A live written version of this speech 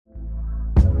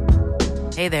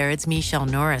Hey there, it's Michelle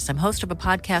Norris. I'm host of a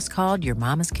podcast called Your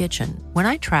Mama's Kitchen. When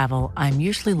I travel, I'm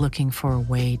usually looking for a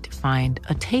way to find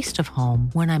a taste of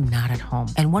home when I'm not at home.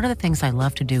 And one of the things I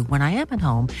love to do when I am at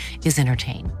home is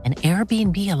entertain. And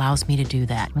Airbnb allows me to do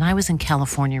that. When I was in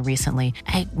California recently,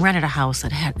 I rented a house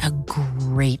that had a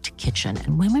great kitchen.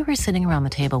 And when we were sitting around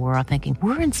the table, we were all thinking,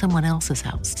 we're in someone else's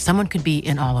house. Someone could be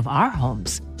in all of our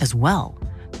homes as well.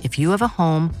 If you have a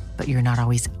home, but you're not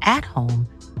always at home,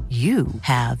 you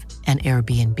have an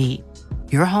Airbnb.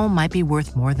 Your home might be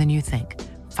worth more than you think.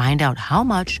 Find out how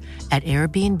much at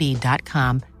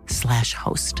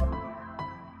airbnb.com/host.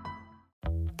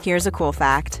 Here's a cool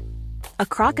fact. A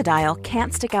crocodile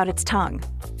can't stick out its tongue.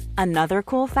 Another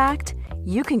cool fact,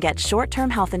 you can get short-term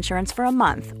health insurance for a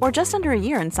month or just under a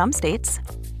year in some states.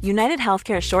 United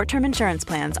Healthcare short-term insurance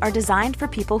plans are designed for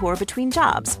people who are between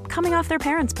jobs, coming off their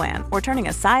parents' plan, or turning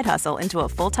a side hustle into a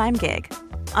full-time gig.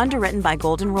 Underwritten by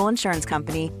Golden Rule Insurance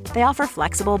Company, they offer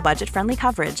flexible, budget-friendly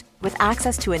coverage with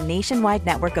access to a nationwide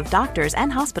network of doctors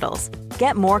and hospitals.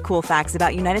 Get more cool facts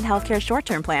about United Healthcare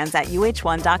short-term plans at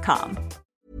uh1.com.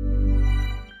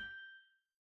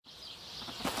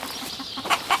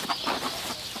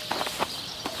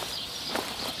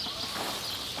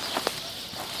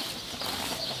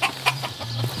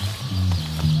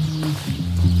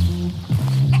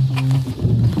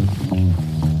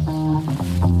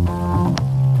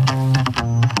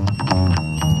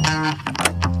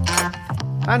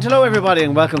 And hello everybody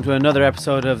and welcome to another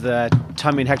episode of the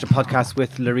Tommy and Hector podcast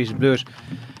with Larita Blewett.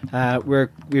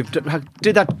 We've did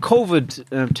that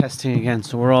COVID testing again,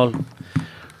 so we're all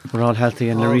healthy,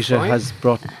 and Larita has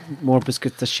brought more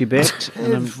biscuits that she baked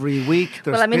every week.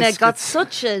 Well, I mean, biscuits. I got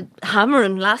such a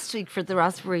hammering last week for the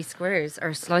raspberry squares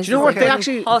or slices. Do you know what I they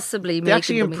couldn't possibly they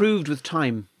actually them. improved with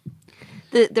time.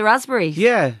 The raspberries,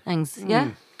 things, yeah.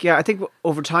 Yeah, I think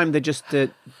over time they just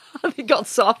They got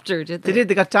softer, did they?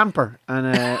 They got damper,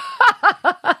 and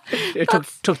it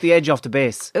took the edge off the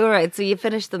base. All right, so you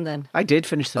finished them then? I did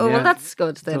finish them. Oh, yeah. well, that's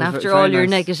good then. That was After very all your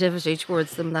nice. negativity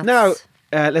towards them, that's... Now,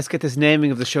 let's get this naming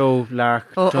of the show,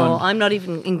 Lark. done. I'm not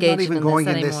even engaged Not even in going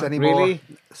this in anymore. this anymore. Really?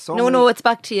 No, it's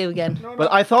back to you again. Well,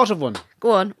 I thought of one.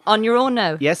 Go on your own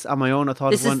now. Yes, on my own, I thought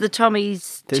This of one. is the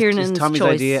Tommy's This Tiernan's is Tommy's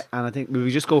choice. idea, and I think we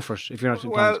just go for it if you're not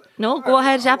inclined. Well, No, go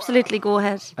ahead. Absolutely, go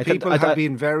ahead. people have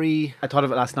been very... I thought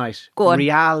of it last night. Go on.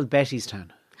 Real Bettystown.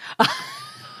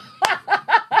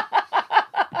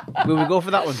 Will we go for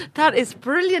that one? That is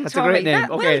brilliant, That's a Tommy. great name.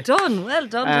 Okay. Well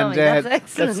done, And Tommy. That's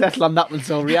excellent. let's settle on that one.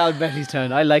 So Real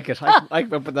Bettystown. I like it. I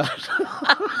can up with that.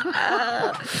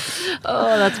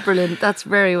 Oh, that's brilliant. That's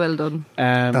very well done.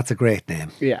 That's a great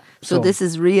name. Yeah. So this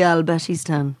is Real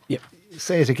Bettystown. Yeah.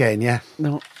 Say it again, yeah.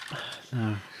 No.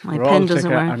 My We're all pen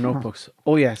doesn't checking our work. notebooks.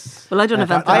 Oh yes. Well, I don't have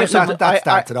That anything.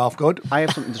 starts it off good. I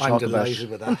have something to I'm talk about. delighted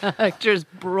with that. Hector's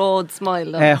broad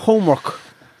smile. Homework.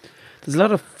 There's a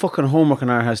lot of fucking homework in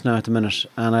our house now at the minute,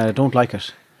 and I don't like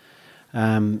it.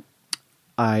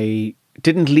 I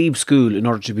didn't leave school in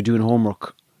order to be doing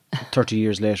homework 30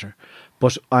 years later,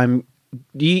 but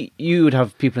you would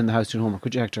have people in the house doing homework,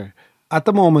 would you, Hector? At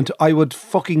the moment, I would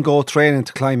fucking go training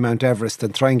to climb Mount Everest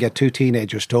and try and get two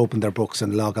teenagers to open their books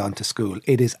and log on to school.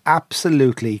 It is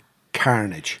absolutely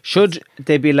carnage. Should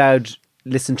they be allowed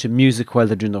listen to music while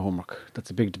they're doing their homework? That's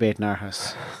a big debate in our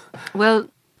house. Well,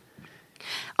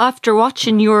 after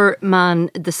watching your man,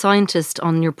 the scientist,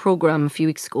 on your programme a few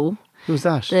weeks ago, Who's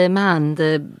that? the man,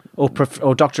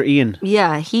 Dr. Ian.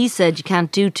 yeah, he said you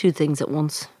can't do two things at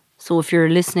once. So if you're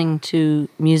listening to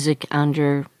music and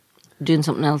you're doing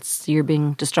something else, you're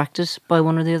being distracted by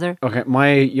one or the other. Okay,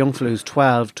 my young fellow who's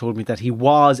 12 told me that he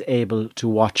was able to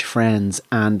watch Friends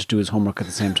and do his homework at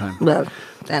the same time. Well, Is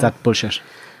then, that bullshit?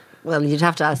 well, you'd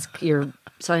have to ask your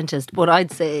scientist, but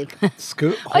I'd say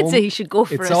School, I'd say he should go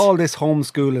for it's it. all this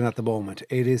homeschooling at the moment.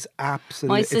 It is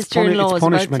absolutely... My sister-in-law it's is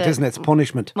punishment, about to- isn't it? It's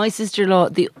punishment. My sister-in-law,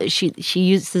 she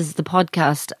uses the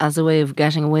podcast as a way of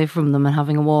getting away from them and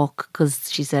having a walk,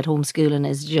 because she said homeschooling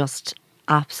is just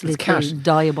absolutely cash.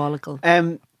 diabolical.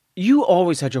 You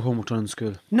always had your homework done in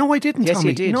school. No, I didn't, Yes, Tommy.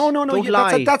 you did. No. Don't That's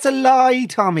lie. that's a lie,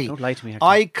 Tommy. Don't lie to me, Hector.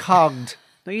 I cogged.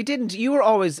 No, you didn't. You were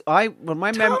always...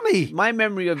 Tommy! My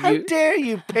memory of How you... dare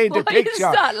you paint a Why is picture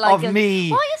that like of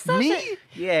me? Why is that? Me?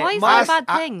 Yeah, Why is my- that a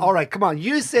bad thing? All right, come on.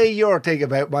 You say your thing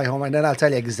about my home, and then I'll tell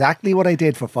you exactly what I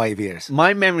did for 5 years.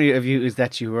 My memory of you is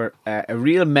that you were a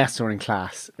real messer in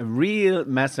class. A real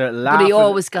messer. But Laughing. he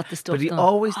always got the stuff But you done.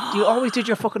 always did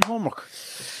your fucking homework.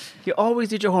 You always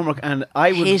did your homework, and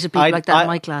I would Hated people like that in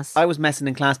my class. I was messing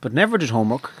in class, but never did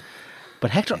homework. But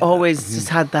Hector always just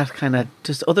had that kind of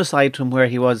just other side to him where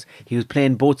he was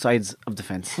playing both sides of the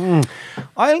fence.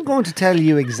 I'm going to tell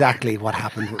you exactly what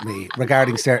happened with me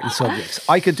regarding certain subjects.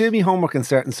 I could do my homework in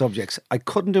certain subjects. I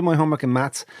couldn't do my homework in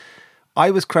maths. I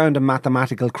was crowned a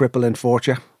mathematical cripple in fourth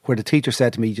year, where the teacher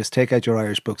said to me, just take out your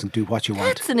Irish books and do what you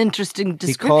want. That's an interesting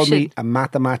description. He called me a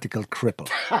mathematical cripple.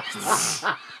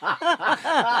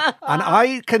 And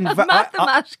I can... A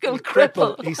mathematical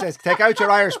cripple. He says, take out your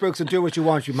Irish books and do what you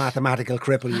want, you mathematical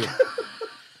cripple, you.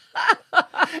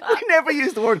 I never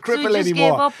use the word cripple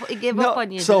anymore. He gave up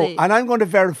on you. So, Today. and I'm going to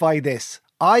verify this.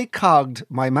 I cogged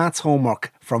my maths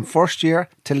homework from first year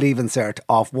to Leaving Cert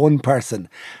off one person,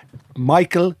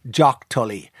 Michael Jock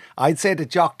Tully. I'd say to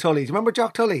Jock Tully, do you remember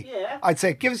Jock Tully? Yeah. I'd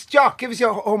say, give us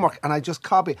your homework. And I just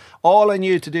copy. All I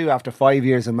knew to do after 5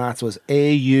 years of maths was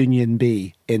A union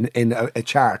B in a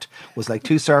chart. Was like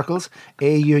two circles,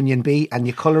 A union B, and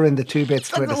you colour in the two bits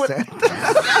to a set.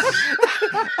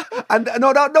 And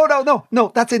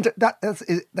no.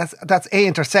 That's A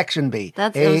intersection B.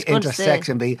 That's A what I was going to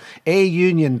intersection B. A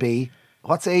union B.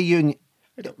 What's A union?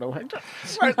 I don't know.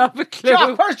 I have a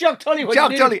clue. Where's Jock Tully?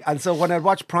 Jock Tully. And so when I'd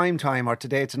watch Prime Time or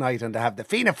Today Tonight and they have the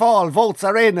Fianna Fáil votes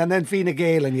are in and then Fine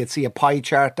Gael and you'd see a pie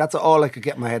chart. That's all I could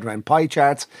get my head around. Pie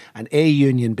charts and A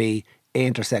union B, A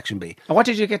intersection B. And what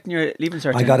did you get in your Leaving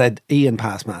Cert? I got an E in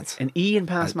pass maths. An E in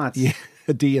pass maths. Yeah,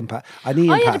 a D in pass. An E in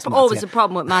I pass had maths. always a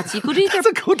problem with maths. You could either That's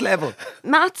a good level.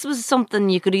 maths was something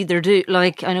you could either do.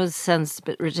 Like, I know this sounds a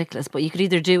bit ridiculous, but you could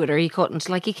either do it or you couldn't.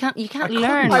 Like, you can't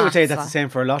learn. I would say maths, that's like. the same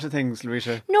for a lot of things,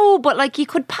 Larita. No, but like you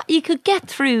could get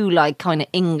through like kind of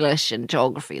English and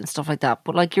geography and stuff like that.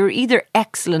 But like you're either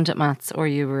excellent at maths or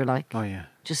you were like, Oh yeah.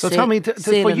 just So tell me, for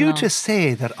sailing you along. to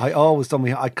say that I always done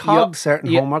I cogged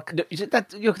certain homework. There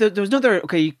was another.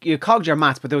 Okay, you cogged your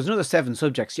maths, but there was another 7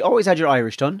 subjects. You always had your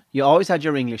Irish done. You always had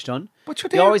your English done. But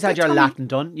you always had your Latin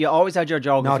done. You always had your No,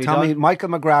 geography Tommy, done. Michael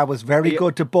McGrath was very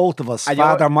good to both of us. And you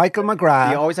Father Michael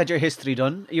McGrath. You always had your history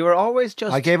done. You were always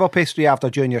just. I gave up history after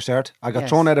junior cert. I got Yes.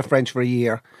 thrown out of French for a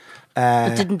year.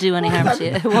 It didn't do any harm to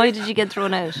you. Why did you get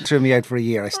thrown out? Threw me out for a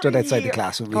year. I stood outside the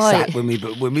class when we Why? sat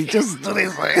when we just stood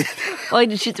outside. Why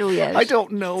did she throw you out? I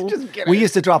don't know. We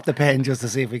used to drop the pen just to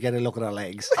see if we get a look at our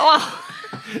legs. Oh,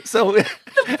 So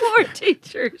poor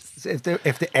teachers.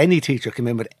 if any teacher came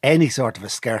in with any sort of a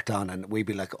skirt on, and we'd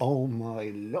be like, "Oh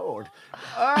my lord!"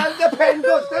 And the pen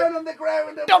goes down on the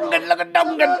ground. Duncan, look at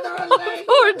Duncan.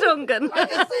 Poor Duncan. I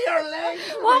can see her legs.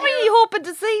 What were you hoping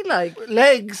to see? Like,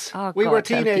 Legs. Oh, We God, were help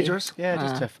you. teenagers. Yeah,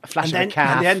 just a flash And of a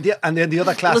calf. then the other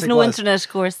there classic was no internet,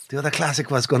 of course. The other classic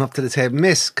was going up to the table.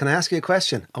 Miss, can I ask you a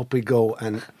question? Up we go,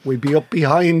 and we'd be up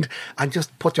behind, and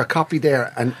just put your copy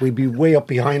there, and we'd be way up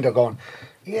behind her going,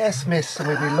 "Yes, miss," and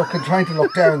we'd be trying to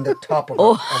look down the top of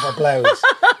her blouse,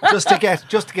 just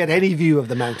to get any view of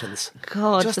the mountains.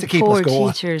 God, just the to keep poor us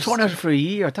going. teachers. Thrown out for a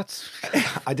year. That's.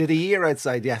 I did a year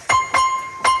outside, yeah.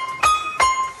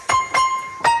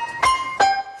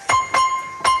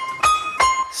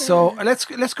 So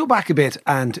let's go back a bit,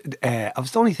 and I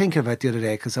was only thinking about the other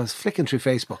day because I was flicking through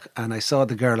Facebook and I saw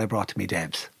the girl I brought to me,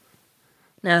 Debs.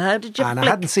 Now, how did you? And I flick,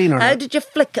 hadn't seen her. How did you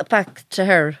flick it back to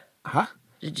her? Huh?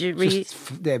 Did you read?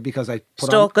 Because I put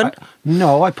Stalking?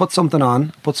 No, I put something up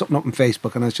on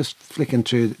Facebook, and I was just flicking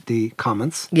through the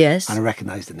comments. Yes. And I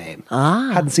recognised the name.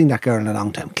 Ah. Hadn't seen that girl in a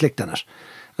long time. Clicked on it.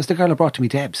 That's the girl I brought to me,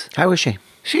 Debs. How is she?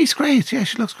 She's great. Yeah,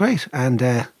 she looks great,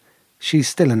 and she's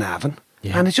still in Avon.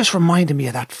 Yeah. And it just reminded me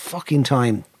of that fucking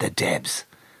time, the Debs,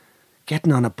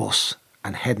 getting on a bus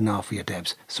and heading off with your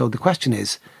Debs. So the question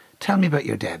is, tell me about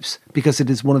your Debs, because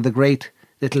it is one of the great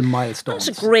little milestones.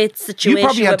 That's a great You probably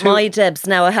situation had with two- my Debs.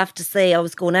 Now, I have to say, I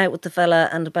was going out with the fella,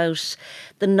 and about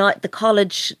the night, the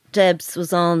college Debs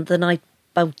was on the night,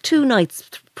 about 2 nights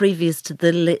previous to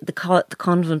the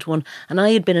convent one, and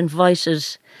I had been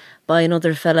invited by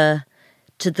another fella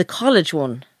to the college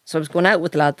one. So I was going out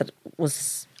with the lad that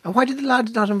was. And why did the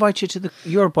lad not invite you to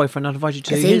your boyfriend not invite you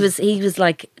to Because his? he was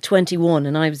like 21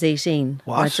 and I was 18.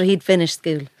 What? Right, so he'd finished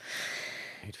school.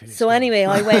 So anyway,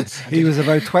 I went. He was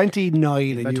about 29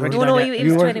 and you were... 29. No, he was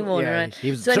You were- 21, Yeah, right?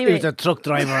 he was, So he anyway, was a truck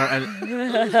driver and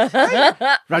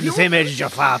around the same age as your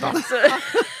father.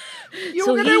 You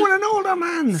So were he- there with an older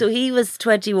man. So he was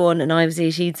 21 and I was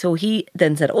 18. So he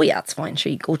then said, "Oh yeah, it's fine.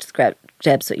 Sure, you go to the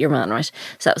Debs with your man, right?"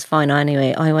 So that was fine.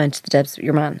 Anyway, I went to the Debs with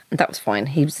your man, and that was fine.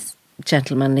 He was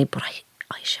gentlemanly, but I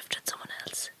shifted someone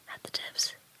else at the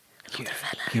Debs. Another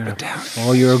fella. You were down.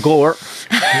 Oh, you're a goer.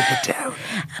 You were down.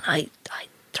 And I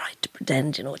tried to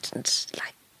pretend, it didn't,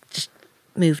 like, just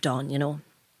moved on,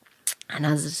 And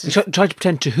as You tried to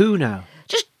pretend to who now?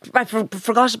 just I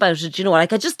forgot about it,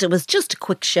 like it was just a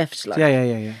quick shift, like.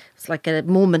 Yeah. It's like a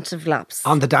moment of lapse.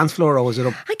 On the dance floor, or was it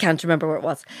up? I can't remember where it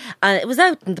was. It was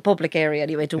out in the public area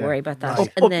anyway, don't worry about that.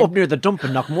 Right. And Up near the dump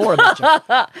in Knockmore, I bet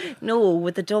you. no,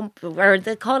 with the dump, or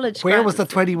the college. Where was the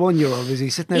 21-year-old? Was he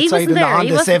sitting outside in the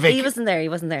Honda Civic? He wasn't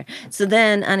there. So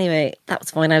then, anyway, that was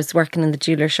fine. I was working in the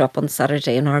jeweller shop on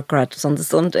Saturday and our grad was on the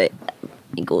Sunday.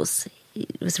 He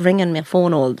was ringing my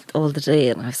phone all the day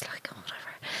and I was like, oh,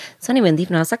 whatever. So anyway, in the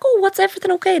evening I was like, oh, what's everything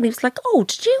okay? And he was like, oh,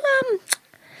 did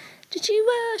you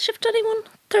shift anyone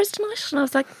Thursday night? And I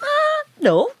was like,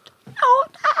 no.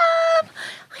 I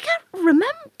can't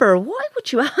remember. Why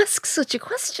would you ask such a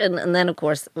question? And then, of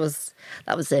course,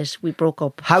 that was it. We broke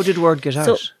up. How did word get out?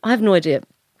 So I have no idea.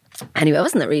 Anyway, I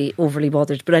wasn't really overly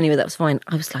bothered. But anyway, that was fine.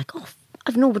 I was like, oh,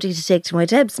 I've nobody to take to my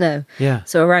Debs now. Yeah.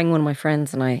 So I rang one of my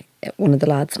friends one of the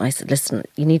lads, and I said, listen,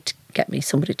 you need to get me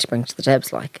somebody to bring to the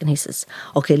Debs, like. And he says,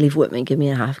 okay, leave it with me. Give me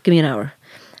an hour.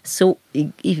 So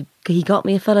he got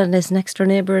me a fella in his next door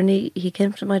neighbour, and he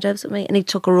came to my Debs with me, and he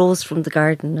took a rose from the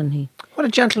garden, and he. What a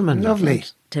gentleman! Lovely.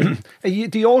 Tim.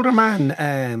 The older man.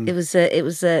 It was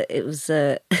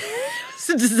a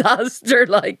disaster.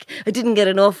 Like, I didn't get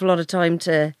an awful lot of time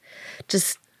to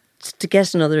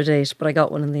get another date, but I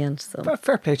got one in the end. So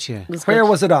Fair play to you. Where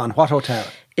was it on? What hotel?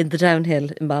 In the Downhill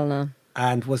in Ballina.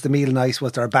 And was the meal nice?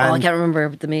 Was there a band? Oh, I can't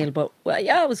remember the meal, but well,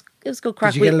 yeah, it was good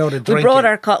crack. Did you get a load of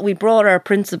we brought our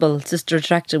principal, Sister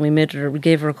Attraction. We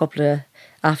gave her a couple of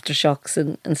aftershocks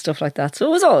and stuff like that. So it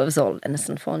was all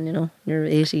innocent fun, you know. You're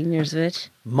 18 years of age.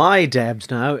 My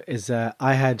Debs now is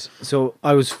I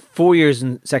was 4 years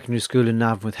in secondary school in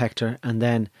Navan with Hector, and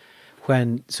then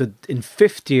in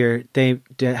fifth year they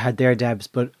had their Debs,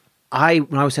 but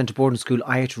when I was sent to boarding school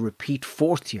I had to repeat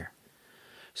fourth year.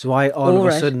 So all of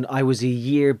a sudden I was a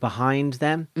year behind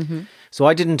them. Mm-hmm. So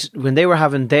I didn't, when they were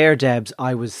having their Debs,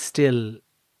 I was still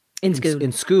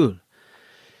in school.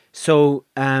 So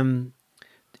in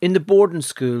the boarding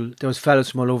school, there was fellas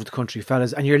from all over the country,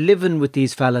 and you're living with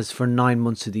these fellas for 9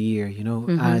 months of the year, you know.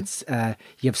 Mm-hmm. It's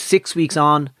you have 6 weeks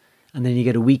on, and then you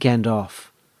get a weekend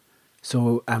off.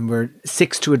 So we're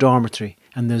 6 to a dormitory,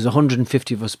 and there's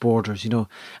 150 of us boarders, you know.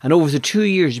 And over the 2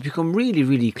 years, you become really,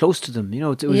 really close to them. You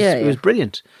know, it was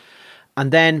brilliant.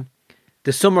 And then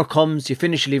the summer comes, you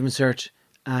finish your leaving cert,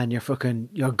 and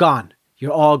you're gone.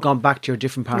 You're all gone back to your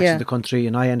different parts of the country.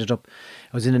 And I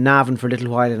was in Navan for a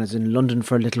little while, and I was in London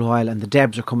for a little while, and the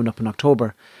Debs are coming up in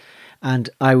October. And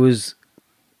I was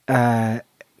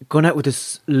going out with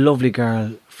this lovely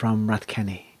girl from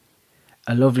Rathkenny.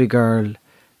 A lovely girl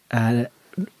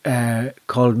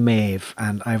called Maeve,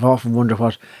 and I've often wondered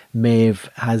what Maeve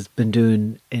has been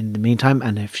doing in the meantime,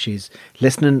 and if she's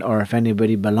listening or if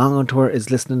anybody belonging to her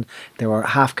is listening. They were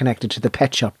half connected to the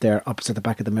pet shop there opposite the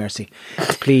back of the Mercy.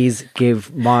 Please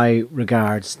give my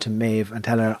regards to Maeve and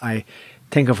tell her I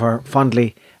think of her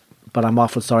fondly, but I'm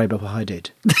awful sorry about what I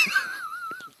did.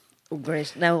 Oh,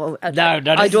 great. Now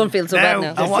I don't feel so bad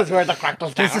now. This is where the crackle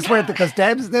This is where, because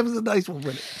Debs was a nice one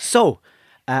with it. So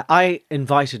I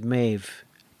invited Maeve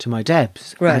to my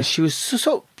Debs. Right. And she was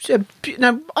so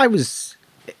now I was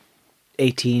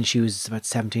 18, she was about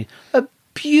 17. A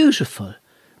beautiful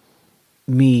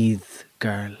Meath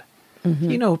girl.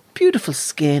 Mm-hmm. You know, beautiful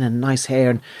skin and nice hair,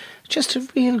 and just a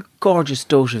real gorgeous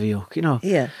dote of a yoke, you know.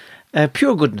 Yeah.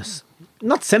 Pure goodness.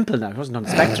 Not simple now, it wasn't on the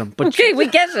spectrum. But okay, we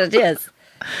get it, yes.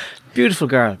 Beautiful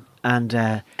girl. And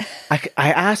I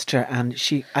asked her, and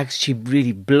she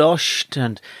really blushed,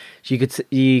 and you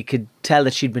could tell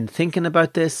that she'd been thinking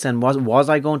about this, and was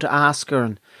I going to ask her?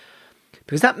 And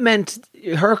because that meant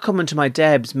her coming to my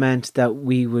Debs meant that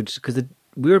we would, because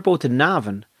we were both in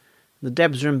Navan, the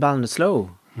Debs were in Ballinasloe.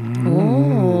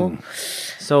 Oh,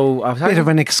 so I was bit of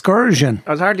an excursion.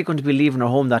 I was hardly going to be leaving her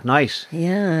home that night.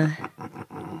 Yeah,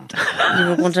 you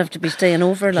were going to have to be staying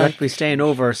over, like. Have to be staying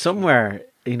over somewhere.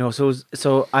 You know,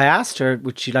 so I asked her,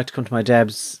 would she like to come to my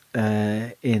Debs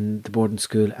in the boarding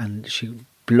school, and she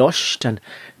blushed and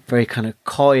very kind of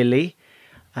coyly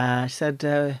she said,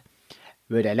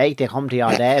 would I like to come to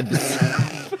your Debs?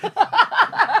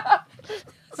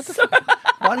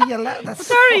 What are you That's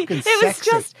sorry, fucking it was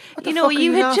sexy. just, you know,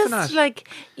 you had just at? like,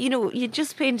 you know, you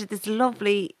just painted this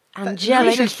lovely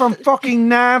angelic. She's from fucking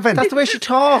Navan. That's the way she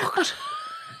talked.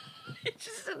 You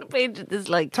just painted this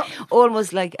like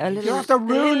almost like a little. You're after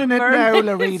ruining it now,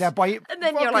 Larita. And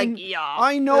then you're like, yeah.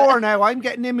 I know her now. I'm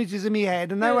getting images in my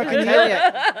head, and now I can hear you.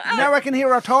 Now I can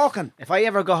hear her talking. If I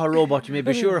ever got a robot, you may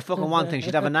be sure of fucking one thing: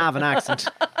 she'd have a Navan accent.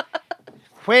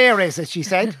 Where is it? She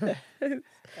said.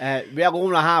 We're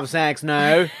going to have sex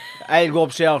now. I'll go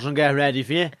upstairs and get ready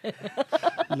for you.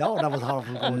 No, that was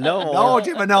awful. No. No,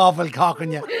 you have an awful cock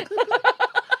on you.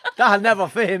 That'll never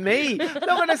fit me. Look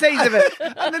at the size of it.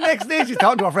 And the next day she's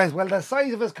talking to her friends, well, the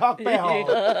size of his cock behole.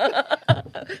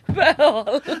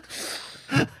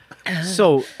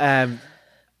 So, I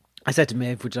said to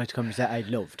Maeve, would you like to come? She said, I'd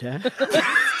love to.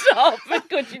 Stop it,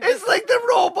 could you It's like the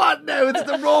robot now. It's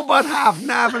the robot half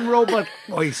Nav and robot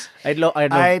voice. I'd love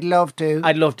to.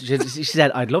 I'd love to. She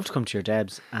said, I'd love to come to your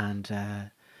Debs.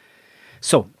 And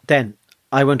so then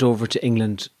I went over to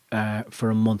England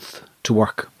for a month to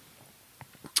work.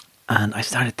 And I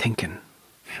started thinking,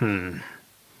 I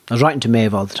was writing to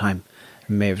Maeve all the time.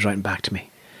 And Maeve was writing back to me.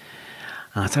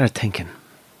 And I started thinking,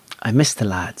 I miss the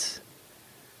lads.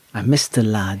 I miss the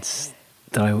lads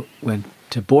that I went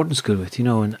to boarding school with, you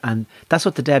know, and that's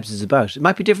what the Debs is about. It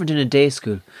might be different in a day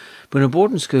school, but in a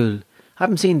boarding school, I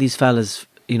haven't seen these fellas,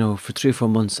 you know, for 3 or 4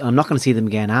 months. I'm not going to see them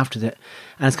again after that.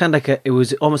 And it's kind of like it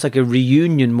was almost like a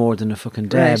reunion more than a fucking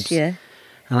Debs. Right, yeah.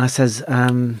 And I says,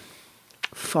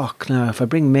 fuck, now, if I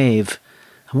bring Maeve,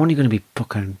 I'm only going to be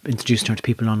fucking introducing her to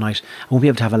people all night. I won't be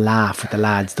able to have a laugh with the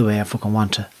lads the way I fucking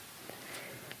want to.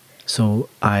 So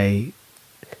I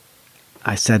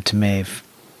said to Maeve,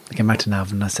 I came back to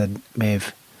Nav and I said,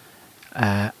 Maeve,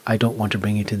 I don't want to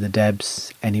bring you to the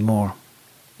Debs anymore.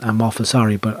 I'm awful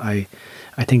sorry, but I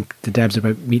think the Debs are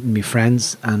about meeting me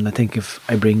friends, and I think if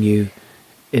I bring you,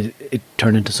 it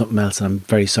turned into something else, and I'm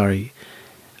very sorry,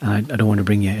 and I don't want to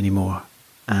bring you anymore.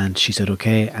 And she said,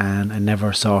 okay, and I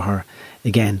never saw her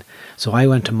again. So I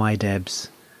went to my Debs.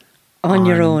 On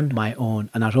your own? My own.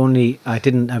 And not only, I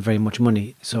didn't have very much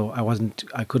money, so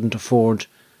I couldn't afford...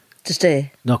 To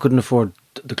stay? No, I couldn't afford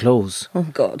the clothes. Oh,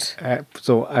 God.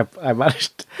 So I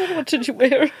managed... What did you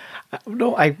wear?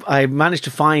 No, I managed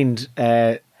to find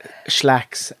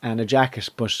slacks and a jacket,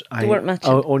 but They weren't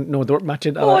matching? Oh, no, they weren't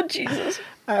matching. Oh, Jesus.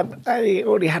 I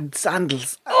only had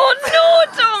sandals. Oh, no,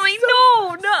 Tommy,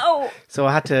 no. So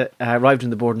I had to arrived in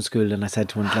the boarding school, and I said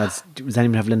to one of the lads, "Does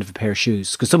anyone have lend of a pair of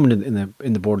shoes?" Because someone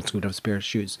in the boarding school would have a pair of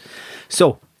shoes.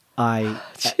 So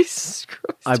Jesus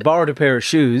Christ. I borrowed a pair of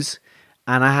shoes,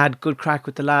 and I had good crack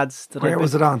with the lads. Where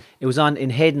was it on? It was on in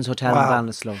Hayden's Hotel in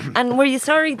Ballinasloe. And were you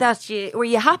sorry were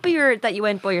you happier that you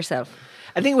went by yourself?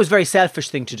 I think it was a very selfish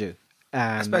thing to do.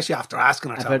 Especially after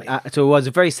asking her, Tommy. So it was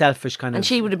a very selfish kind of... And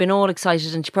she would have been all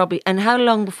excited, and she probably... And how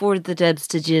long before the Debs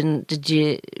did you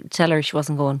tell her she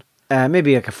wasn't going?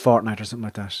 Maybe like a fortnight or something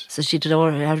like that. So she did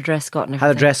all had a dress got and everything.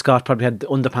 Had a dress got, probably had the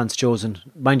underpants chosen.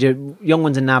 Mind you, young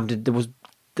ones in Navan,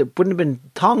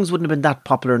 thongs wouldn't have been that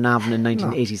popular in Navan in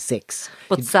 1986.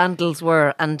 But sandals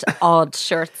were, and odd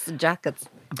shirts and jackets.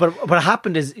 But what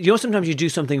happened is, you know, sometimes you do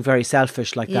something very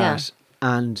selfish like that,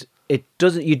 and it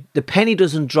doesn't. The penny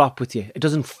doesn't drop with you. It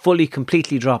doesn't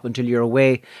completely drop until you're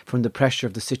away from the pressure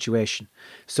of the situation.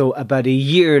 So about a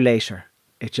year later,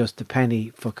 the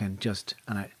penny fucking just,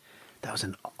 that was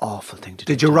an awful thing to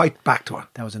do. Did you write back to her?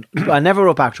 I never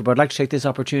wrote back to her, but I'd like to take this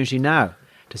opportunity now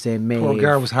to say, Maeve, poor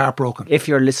girl was heartbroken. If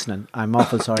you're listening, I'm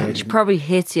awful sorry. She probably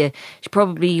hates you. She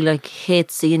probably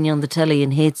hates seeing you on the telly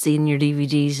and hates seeing your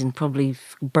DVDs and probably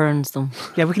burns them.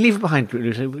 Yeah, we can leave it behind.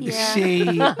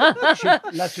 Yeah.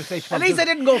 Let's just say... At least I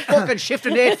didn't go fucking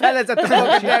shifting 8 fellas at the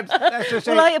fucking Debs. Let's just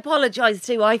say... Well, I apologise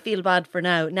too. I feel bad for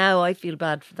now. Now I feel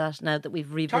bad for that, now that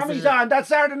we've revisited Tommy's on. That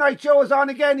Saturday night show is on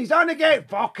again. He's on again.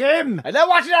 Fuck him. I'm not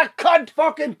watching that cunt.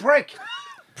 Fucking prick.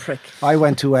 I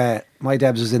went to my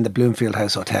Debs was in the Bloomfield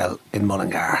House Hotel in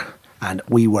Mullingar, and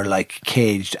we were like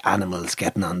caged animals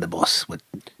getting on the bus with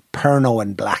Pernod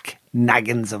and Black,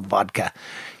 naggins of vodka,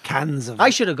 cans of... I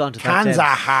should have gone to that cans Debs. of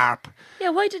harp. Yeah,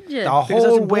 why didn't you? The I was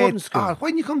whole in way. boarding school. Why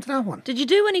didn't you come to that one? Did you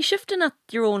do any shifting at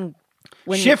your own...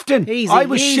 Shifting. Easy, I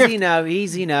was easy shifting. now,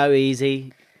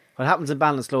 easy. What happens in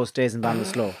Ballinasloe stays in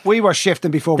Ballinasloe. We were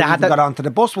shifting before we even got onto the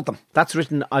bus with them. That's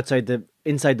written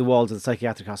inside the walls of the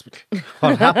psychiatric hospital.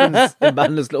 What happens in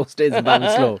Ballinasloe stays in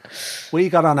Ballinasloe. We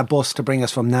got on a bus to bring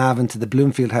us from Navan to the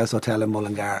Bloomfield House Hotel in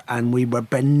Mullingar, and we were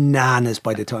bananas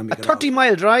by the time we got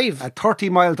 30-mile drive. A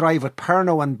 30-mile drive with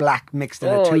Pernod and Black mixed in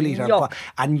a 2-litre yuck.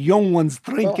 and young ones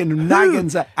drinking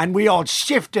naggins, and we all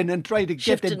shifting and trying to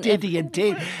get the Shifting ditty and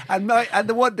tea. And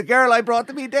the girl I brought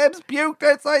to me, Debs, puked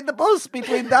outside the bus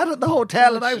between that and the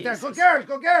hotel, and I was there,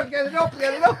 go girls, get it up.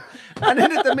 And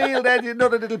then at the meal then,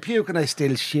 another little puke, and I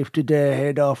still shifted the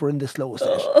head off her in the slow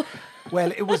stage.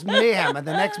 Well, it was mayhem, and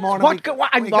the next morning we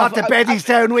got to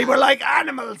Bettystown. We were like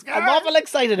animals. I'm awful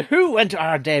excited. Who went to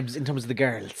our Debs in terms of the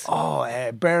girls?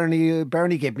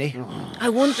 Bernie Gibney. I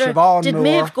wonder, Siobhan did Moore.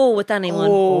 Maeve go with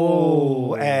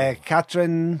anyone?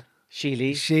 Catherine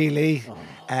Sheely.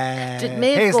 Did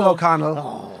Maeve Hazel go?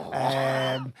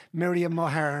 O'Connell. Miriam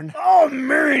O'Hearn. Oh,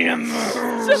 Miriam.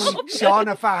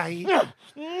 Shauna Fahy.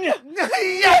 Yes.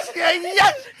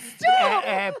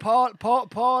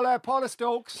 Paula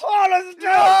Stokes. Paula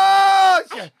Oh,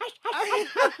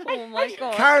 Oh my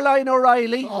God. Caroline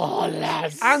O'Reilly. Oh,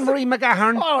 lads. Anne-Marie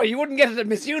McGahern. Oh, you wouldn't get it at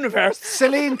Miss Universe.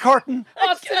 Celine Curtin.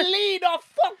 Oh, Celine, oh,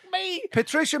 fuck me.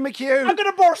 Patricia McHugh. I'm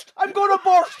going to burst.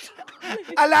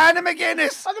 Alana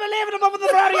McGuinness. I'm going to leave it above in the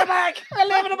brow of your back. I'm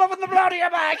leaving it above in the brow of your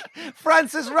back.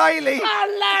 Frances Riley.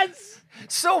 Oh, lads.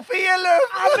 Sophia Loop.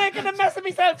 I'm making a mess of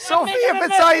myself. Sophia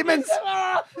Fitzsimons.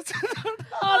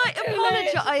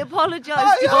 I apologise.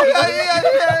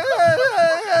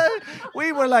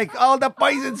 We were like all the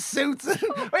boys in suits.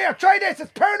 Here, try this.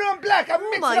 It's Pernod and Black. I'm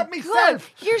mixing my up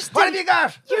myself. God. You're What have you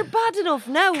got? You're bad enough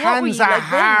now. What were Cans you of like then?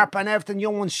 harp and everything.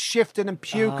 Young ones shifting and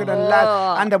puking and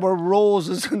lad. And there were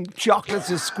roses and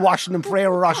chocolates is squashing them. Frere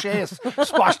Rochers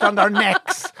squashed on their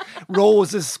necks.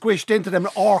 Roses squished into them.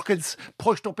 Orchids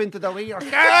pushed up into their ears.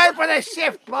 Get out for the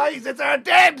shift, boys. It's our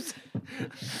dibs.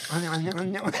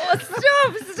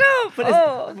 Stop. But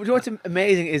you know what's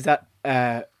amazing is that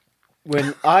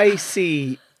when I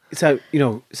see, so, you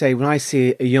know, say when I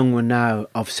see a young one now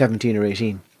of 17 or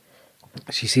 18,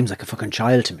 she seems like a fucking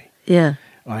child to me. Yeah.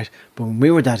 Right? But when we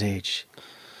were that age,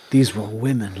 these were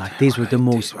women. Like, these were the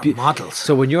most... These were models.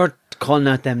 So when you're calling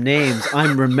out them names,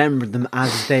 I'm remembering them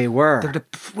as they were.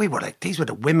 We were like, these were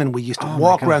the women we used to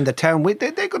walk around the town.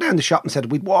 They go down the shop and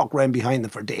said we'd walk around behind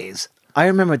them for days. I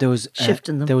remember there was...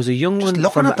 Shifting them. There was a young Just one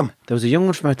looking from... at them. There was a young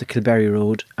one from out the Kilberry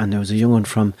Road, and there was a young one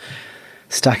from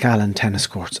Stack Allen tennis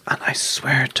courts. And I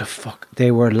swear to fuck,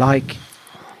 they were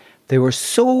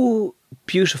so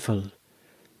beautiful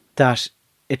that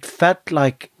it felt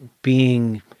like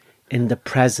being in the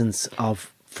presence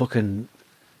of fucking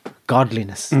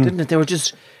godliness, didn't it? They were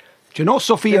just... Do you know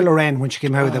Sophia Loren when she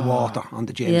came out of the water on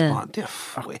the James Bond?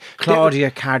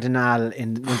 Claudia Cardinal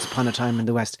in Once Upon a Time in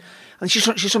the West. And she's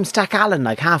from Stack Allen,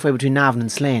 like halfway between Navan and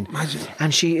Slane. Imagine.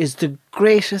 And she is the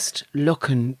greatest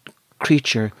looking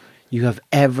creature you have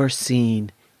ever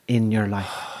seen in your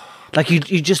life. Like you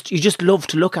just love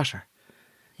to look at her.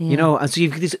 You know, and so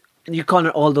you're calling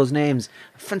her all those names.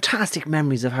 Fantastic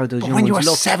memories of how those young when you were ones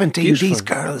looked. 17, Beautiful. these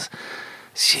girls,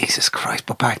 Jesus Christ.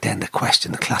 But back then the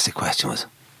classic question was,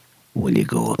 will you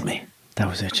go with me? That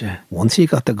was it, yeah. Once you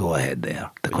got the go ahead there,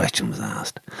 the question was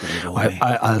asked.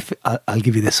 I'll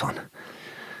give you this one.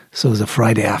 So it was a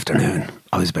Friday afternoon.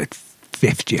 I was about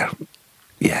fifth year.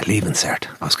 Yeah, leaving cert.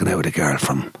 I was going out with a girl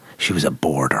she was a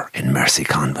boarder in Mercy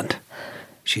Convent.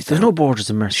 There's no borders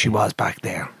in Mercy. She was back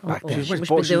there. She must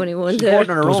be the only one She's there.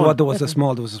 boarding on her own. There was a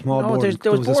small No, boarding.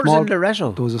 there was borders in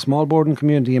Loretto. There was a small boarding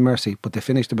community in Mercy, but they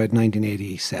finished about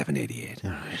 1987, 88.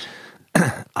 All right.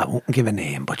 I won't give a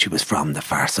name, but she was from the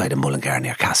far side of Mullingar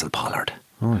near Castle Pollard.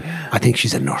 Oh, yeah. I think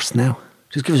she's a nurse now.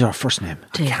 Just give us our first name.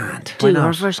 I can't. Do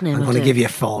our first name. I'm going to give you a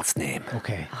false name.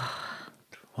 Okay.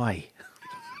 Why?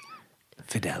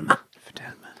 Fidelma.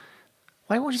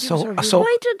 Why won't you give us our real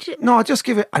Why did you? No, just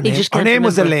give it a name. just Her can't name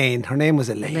was remember. Elaine. Her name was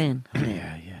Elaine. Lane.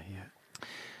 Yeah.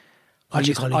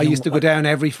 I used to go down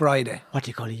every Friday. What do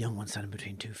you call a young one standing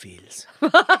between two fields?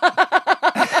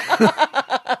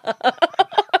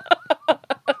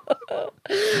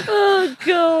 Oh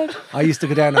God! I used to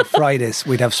go down on Fridays.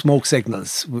 We'd have smoke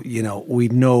signals. You know,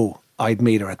 we'd know I'd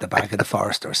meet her at the back of the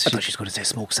Foresters. I thought she was going to say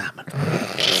smoked salmon.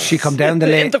 She come down the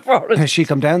lane. the forest. She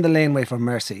come down the laneway from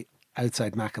Mercy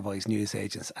outside McAvoy's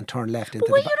newsagents and turn left into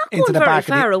Well, the you're not into going the very back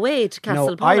far of the, away to Castle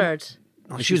No, Pollard.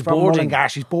 No, She she's was from boarding. Mullingar.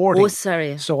 She's boarding. Oh,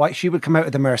 sorry. So she would come out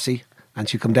of the Mercy and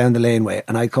she'd come down the laneway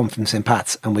and I'd come from St.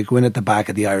 Pat's and we'd go in at the back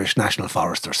of the Irish National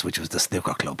Foresters, which was the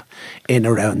snooker club, in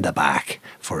around the back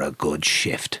for a good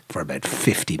shift for about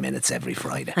 50 minutes every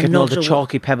Friday. Getting all not the to-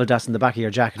 chalky pebble dust in the back of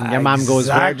your jacket and your mum goes,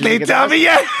 "Where did you Exactly, get that?" Tommy,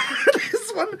 yeah.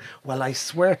 This one. Well, I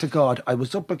swear to God, I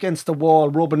was up against the wall,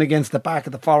 rubbing against the back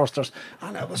of the Foresters,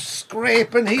 and I was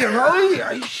scraping here.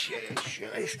 And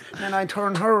then I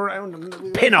turn her around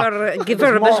and Pin up. Give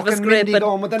her a bit of a scraping.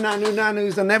 going with the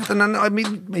nanus and everything, and I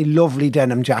mean my lovely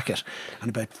denim jacket, and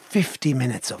about 50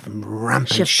 minutes of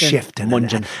rampant shifting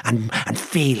Munging. and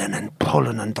feeling and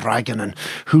pulling and dragging and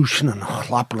hooshing and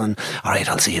clopping. All right,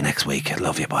 I'll see you next week. I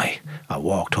love you, bye. I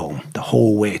walked home the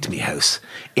whole way to my house.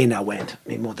 In I went.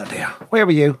 My mother there. Where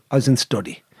were you? I was in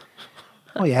study.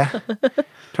 Oh yeah.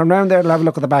 Turn round there and have a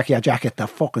look at the back of your jacket. The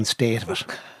fucking state of it.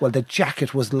 Well, the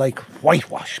jacket was like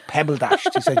whitewash, pebble dashed.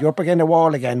 She said, "You're up against the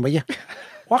wall again, will you?"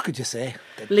 What could you say?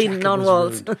 The Leaning jacket on was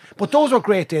walls. ruined. But those were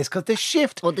great days because the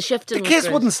shift. Oh, the shifting The was kiss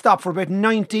great. wouldn't stop for about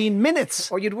 19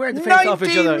 minutes. Or you'd wear the face off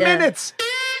each other. 19 minutes.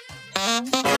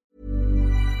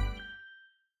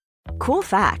 Cool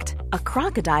fact, a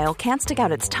crocodile can't stick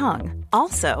out its tongue.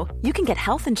 Also, you can get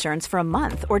health insurance for a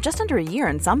month or just under a year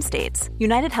in some states.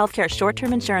 United Healthcare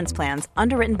short-term insurance plans,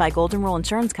 underwritten by Golden Rule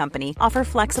Insurance Company, offer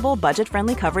flexible,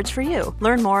 budget-friendly coverage for you.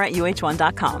 Learn more at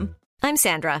uh1.com. I'm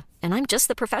Sandra, and I'm just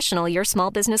the professional your small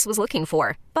business was looking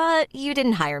for. But you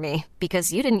didn't hire me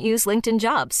because you didn't use LinkedIn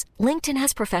Jobs. LinkedIn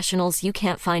has professionals you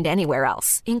can't find anywhere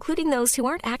else, including those who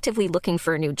aren't actively looking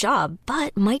for a new job,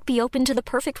 but might be open to the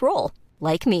perfect role,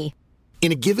 like me.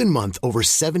 In a given month, over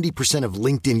 70% of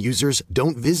LinkedIn users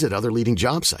don't visit other leading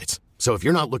job sites. So if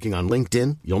you're not looking on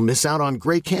LinkedIn, you'll miss out on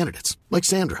great candidates like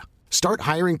Sandra. Start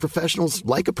hiring professionals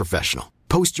like a professional.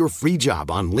 Post your free job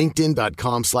on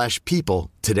linkedin.com/people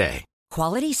today.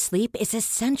 Quality sleep is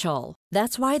essential.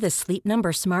 That's why the Sleep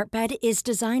Number Smart Bed is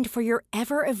designed for your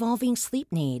ever-evolving sleep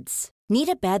needs. Need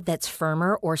a bed that's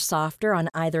firmer or softer on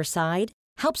either side?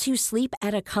 Helps you sleep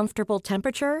at a comfortable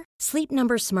temperature? Sleep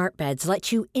Number Smart Beds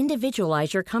let you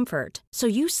individualize your comfort, so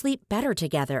you sleep better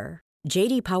together.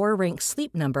 J.D. Power ranks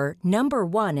Sleep Number number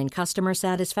 1 in customer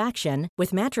satisfaction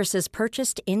with mattresses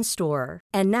purchased in-store.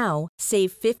 And now,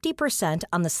 save 50%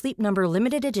 on the Sleep Number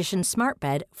Limited Edition Smart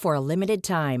Bed for a limited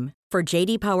time. For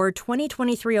J.D. Power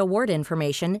 2023 award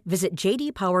information, visit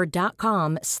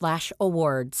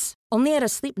jdpower.com/awards. Only at a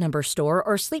Sleep Number store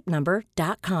or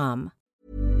sleepnumber.com.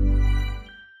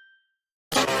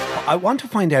 I want to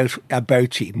find out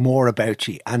about you, more about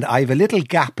you, and I have a little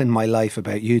gap in my life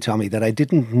about you, Tommy, that I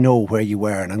didn't know where you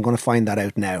were, and I'm going to find that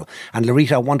out now. And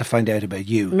Larita, I want to find out about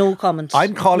you. No comment.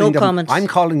 I'm calling comment.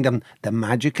 them the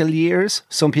magical years.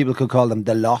 Some people could call them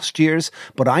the lost years,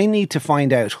 but I need to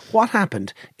find out what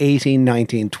happened 18,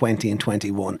 19, 20 and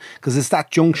 21, because it's that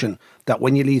junction that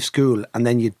when you leave school and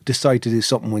then you decide to do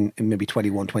something when maybe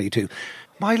 21, 22.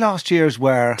 My last years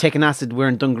were... Taking acid,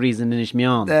 wearing dungarees and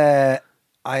Inishmion.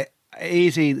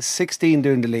 16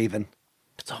 doing the leaving.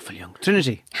 That's awful young.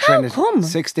 Trinity. How come?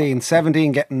 16,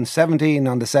 17, getting 17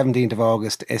 on the 17th of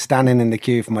August, standing in the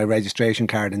queue for my registration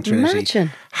card in Trinity.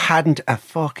 Imagine. Hadn't a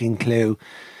fucking clue.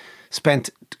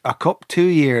 Spent 2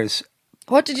 years.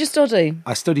 What did you study?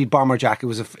 I studied Bomberjack. It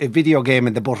was a video game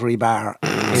in the Buttery Bar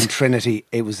in Trinity.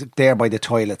 It was there by the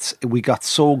toilets. We got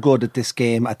so good at this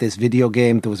game, at this video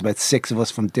game. There was about 6 of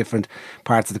us from different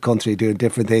parts of the country doing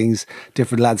different things,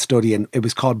 different lads studying. It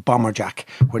was called Bomberjack,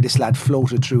 where this lad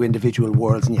floated through individual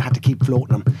worlds and you had to keep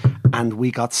floating them. And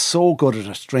we got so good at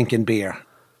it, drinking beer.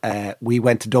 We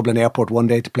went to Dublin Airport one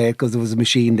day to play it because there was a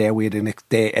machine there. We had a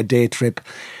day trip.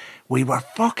 We were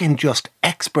fucking just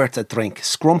experts at drink.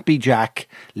 Scrumpy Jack,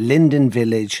 Linden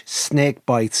Village, Snake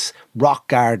Bites, Rock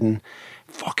Garden,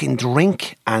 fucking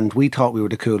drink. And we thought we were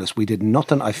the coolest. We did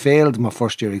nothing. I failed my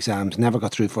first year exams, never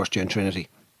got through first year in Trinity.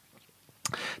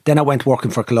 Then I went working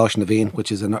for Coláiste na Bhíon,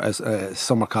 which is a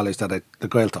summer college that the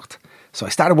Gaeltacht. So I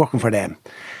started working for them.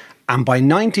 And by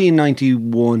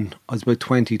 1991, I was about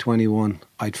 20, 21,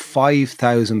 I had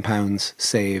 £5,000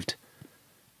 saved.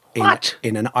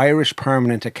 In an Irish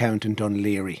permanent account in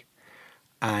Dunleary.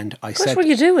 And I said... What were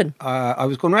you doing? I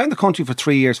was going around the country for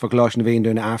 3 years for Coláiste na Bhíon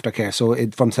doing aftercare. So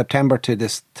from September to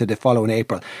the following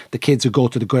April, the kids who go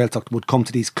to the Gaeltacht would come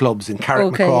to these clubs in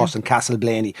Carrickmacross and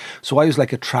Castleblaney. So I was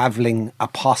like a travelling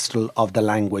apostle of the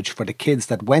language for the kids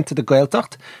that went to the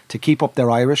Gaeltacht to keep up their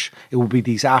Irish. It would be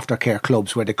these aftercare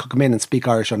clubs where they could come in and speak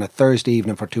Irish on a Thursday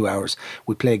evening for 2 hours.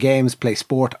 We'd play games, play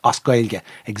sport, Oscailge.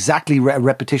 Exactly a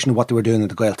repetition of what they were doing in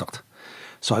the Gaeltacht.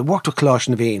 So I worked with Coláiste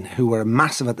na Bhíon, who were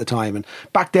massive at the time. And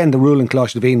back then, the rule in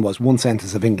Coláiste na Bhíon was 1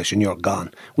 sentence of English and you're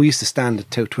gone. We used to stand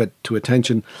to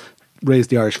attention, raise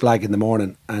the Irish flag in the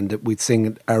morning, and we'd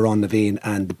sing Aron na Bhíon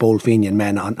and the Bolfinian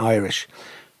men on Irish.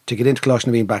 To get into Coláiste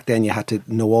na Bhíon back then, you had to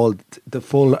know all the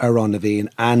full Aron na Bhíon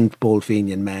and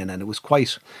Bolfinian men. And it was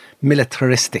quite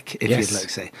militaristic, if you'd like to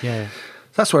say. Yeah.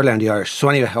 That's where I learned the Irish. So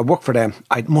anyway, I worked for them.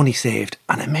 I had money saved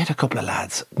and I met a couple of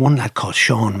lads. One lad called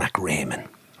Sean McRaman,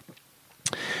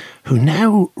 who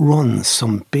now runs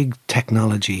some big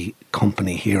technology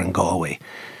company here in Galway.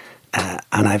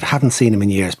 And I haven't seen him in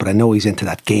years, but I know he's into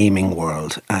that gaming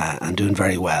world and doing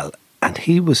very well. And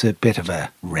he was a bit of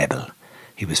a rebel.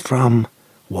 He was from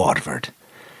Waterford.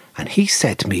 And he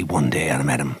said to me one day, and I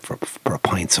met him for a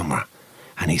pint somewhere,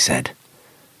 and he said,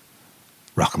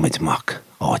 "Rockhamid's mock,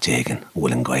 Jagan,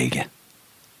 Willen Gaige.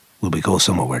 Will we go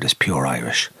somewhere where there's pure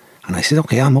Irish?" And I said,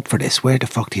 "Okay, I'm up for this. Where the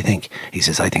fuck do you think?" He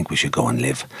says, "I think we should go and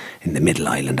live in the middle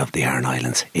island of the Aran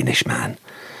Islands, Inishmaan."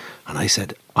 And I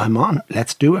said, "I'm on,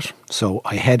 let's do it." So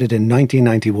I headed in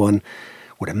 1991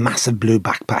 with a massive blue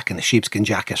backpack and a sheepskin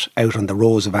jacket out on the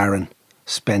Rose of Arran,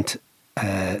 spent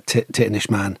to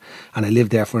Inishmaan, and I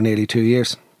lived there for nearly 2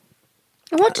 years.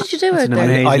 And what did you do out an there?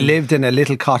 amazing- I lived in a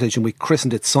little cottage and we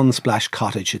christened it Sunsplash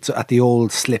Cottage. It's at the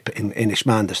old slip in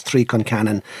Ishman. There's 3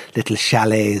 Concannon little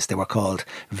chalets, they were called.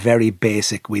 Very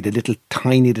basic. We had a little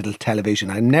tiny little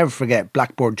television. I'll never forget,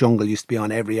 Blackboard Jungle used to be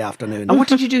on every afternoon. And what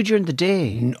did you do during the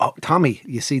day? Oh, Tommy,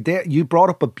 you see, there you brought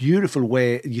up a beautiful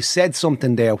way. You said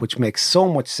something there which makes so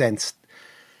much sense.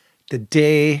 The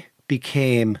day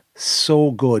became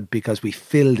so good because we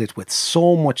filled it with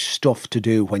so much stuff to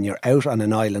do when you're out on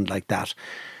an island like that.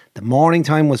 The morning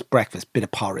time was breakfast, bit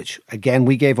of porridge. Again,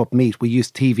 we gave up meat. We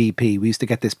used TVP. We used to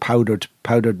get this powdered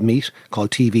meat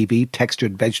called TVP,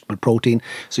 textured vegetable protein.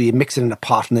 So you mix it in a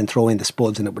pot and then throw in the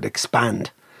spuds and it would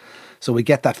expand. So we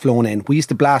get that flown in. We used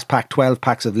to blast pack 12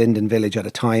 packs of Linden Village at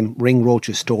a time, ring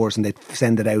Roach's stores, and they'd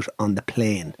send it out on the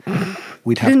plane.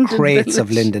 We'd have Linden crates of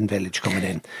Village. Linden Village coming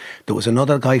in. There was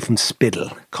another guy from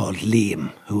Spiddle called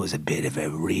Liam, who was a bit of a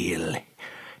real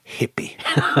hippie,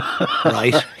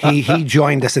 right? He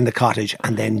joined us in the cottage,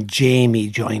 and then Jamie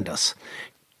joined us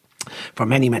for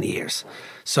many, many years.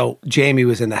 So Jamie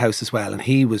was in the house as well, and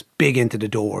he was big into the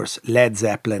Doors, Led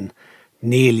Zeppelin,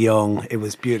 Neil Young. It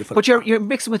was beautiful. But you're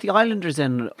mixing with the Islanders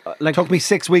then, like. Took me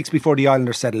 6 weeks before the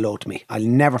Islanders said hello to me. I'll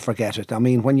never forget it. I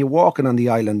mean, when you're walking on the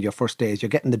island, your first days, you're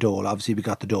getting the dole. Obviously, we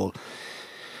got the dole.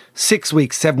 6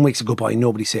 weeks, 7 weeks go by,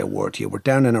 nobody say a word to you. We're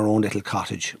down in our own little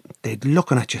cottage. They're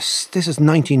looking at you. This is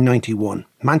 1991.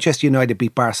 Manchester United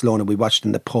beat Barcelona. We watched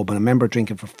in the pub, and I remember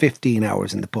drinking for 15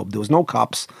 hours in the pub. There was no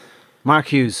cops. Mark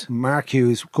Hughes.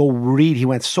 He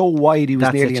went so wide he was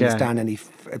That's nearly it, in the yeah. stand, and he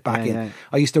back in. Yeah.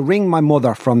 I used to ring my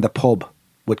mother from the pub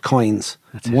with coins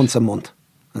once a month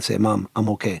and say, Mom, I'm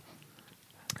okay.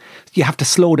 You have to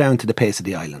slow down to the pace of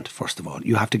the island, first of all.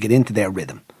 You have to get into their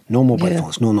rhythm. No mobile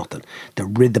phones, no nothing. The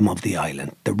rhythm of the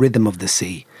island, the rhythm of the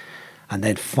sea. And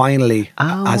then finally,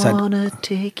 I wanna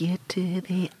take you to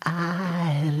the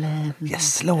island. you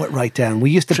slow it right down.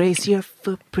 We used to Trace your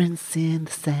footprints in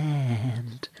the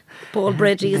sand. Paul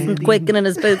Bridgie isn't quaking in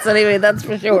his boots anyway, that's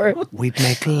for sure. We'd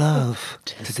make love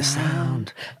to the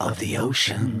sound of the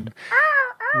ocean.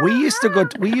 We used to go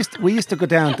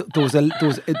down. There was the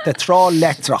Trá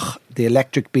Letrach, the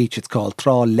electric beach. It's called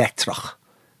Trá Letrach.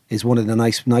 Is one of the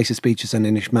nicest beaches in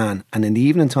Inishman. And in the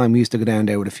evening time, we used to go down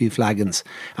there with a few flagons,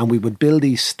 and we would build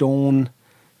these stone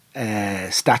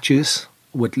statues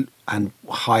and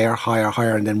higher,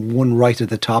 and then one right at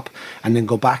the top, and then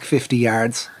go back 50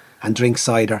 yards. And drink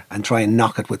cider and try and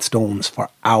knock it with stones for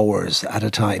hours at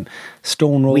a time.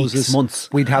 Stone roses, Weeks, months.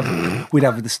 We'd have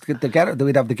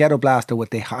the ghetto blaster with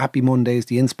the Happy Mondays,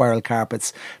 the Inspiral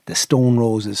carpets, the stone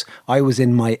roses. I was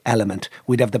in my element.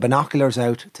 We'd have the binoculars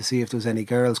out to see if there was any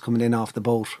girls coming in off the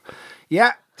boat.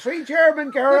 Yeah, 3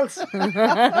 German girls.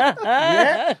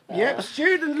 yeah,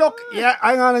 student look. Yeah,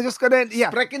 hang on, I just got in. Yeah,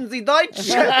 Sprechen Sie Deutsch?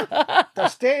 yeah. They're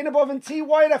staying above in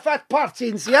T-Y, the fat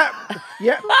partings. Yeah.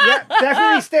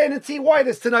 Definitely staying in T-Y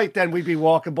tonight. Then we'd be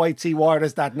walking by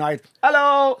T-Waters that night.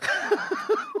 Hello.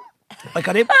 I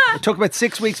got in. It took about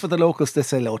 6 weeks for the locals to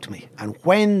say hello to me. And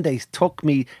when they took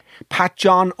me, Pat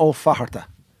John O'Faherty,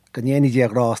 Ganyeni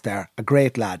Diag Ross there, a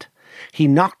great lad. He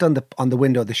knocked on the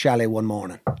window of the chalet one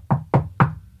morning.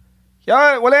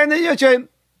 Yeah, well, then you Jim.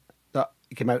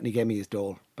 He came out and he gave me his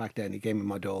dole. Back then, he gave me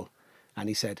my dole. And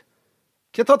he said,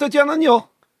 what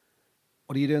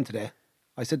are you doing today?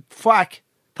 I said, fuck,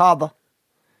 tada.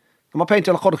 I'm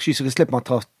painting a chodach she's going to slip my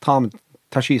Tom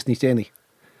Tashis Nisteni.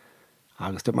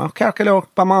 Agus to my Kerkelo,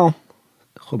 Bama.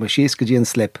 Chuma she's going to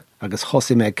slip. Agus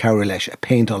Hossi meg Carolish, a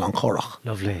paint all on Corach.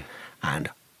 Lovely. And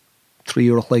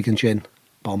 €3 like in chin.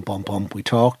 Bum. We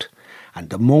talked. And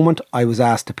the moment I was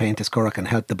asked to paint his Corach and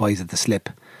help the boys at the slip,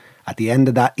 at the end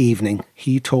of that evening,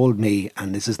 he told me,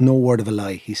 and this is no word of a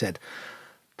lie, he said,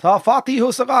 Tá fati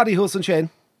hús a gadi hús an sin.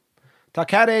 Tá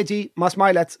carédi mas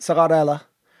mailets sa gadela.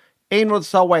 Ein rud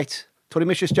tá wait. Tori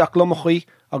mishes Jack Lumachui,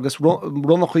 agus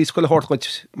Runachui School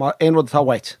Hortwich, ein rud tá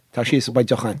wait. Tá she's by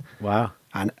Jochan. Wow.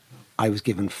 And I was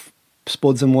given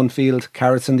spuds in one field,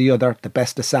 carrots in the other, the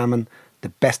best of salmon, the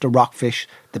best of rockfish,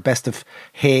 the best of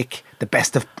hake, the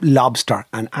best of lobster.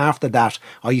 And after that,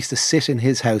 I used to sit in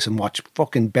his house and watch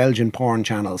fucking Belgian porn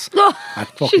channels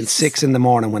at fucking 6 in the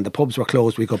morning when the pubs were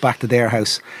closed. We'd go back to their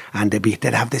house and they'd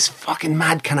have this fucking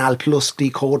mad Canal Plus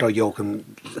decoder yoke, and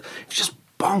it's just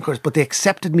bonkers. But they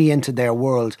accepted me into their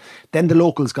world. Then the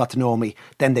locals got to know me.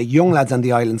 Then the young lads on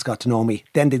the islands got to know me.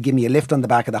 Then they'd give me a lift on the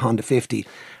back of the Honda 50.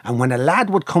 And when a lad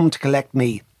would come to collect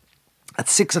me at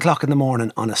 6 o'clock in the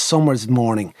morning on a summer's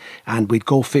morning, and we'd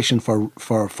go fishing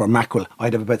for mackerel,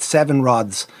 I'd have about 7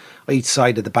 rods each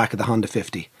side of the back of the Honda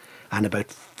 50, and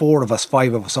about 5 of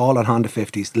us all on Honda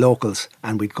 50s, the locals,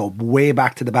 and we'd go way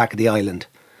back to the back of the island.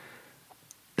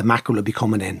 The mackerel would be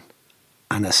coming in,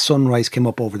 and a sunrise came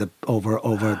up over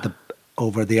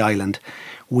the island,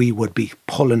 we would be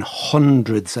pulling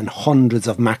hundreds and hundreds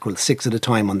of mackerel, 6 at a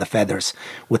time, on the feathers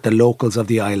with the locals of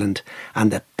the island,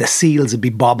 and the seals would be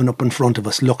bobbing up in front of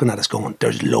us, looking at us going,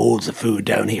 there's loads of food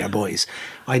down here, boys.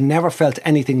 I never felt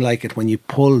anything like it when you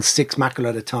pull 6 mackerel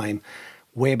at a time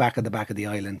way back at the back of the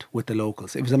island with the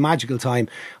locals. It was a magical time.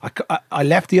 I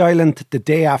left the island the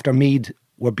day after Meath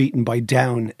were beaten by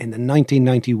Down in the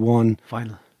 1991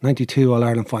 Final. 92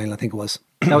 All-Ireland final, I think it was.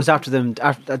 That was after them.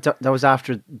 That was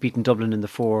after beating Dublin in the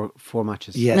four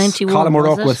matches. Yes, 91, Colin was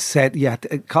O'Rourke it? was said. Yeah,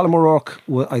 Colin O'Rourke,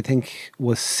 I think,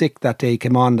 was sick that day.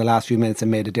 Came on the last few minutes and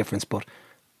made a difference. But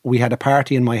we had a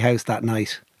party in my house that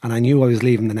night, and I knew I was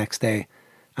leaving the next day.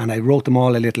 And I wrote them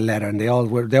all a little letter, and they all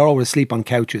were asleep on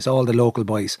couches. All the local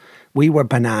boys, we were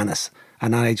bananas,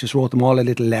 and I just wrote them all a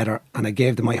little letter, and I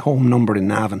gave them my home number in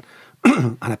Navan.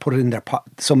 And I put it in their pot.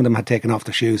 Some of them had taken off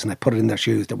their shoes, and I put it in their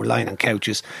shoes. They were lying on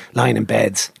couches, lying in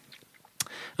beds.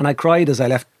 And I cried as I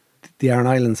left the Aran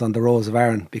Islands on the Rose of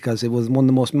Arran, because it was one of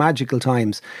the most magical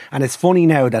times. And it's funny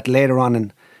now that later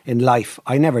on in life,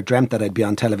 I never dreamt that I'd be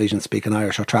on television speaking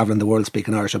Irish, or travelling the world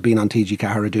speaking Irish, or being on TG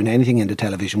Cahir, or doing anything in the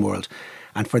television world.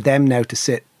 And for them now to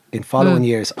sit in following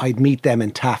years, I'd meet them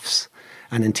in Taft's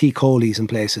and in T. Coley's and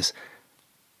places.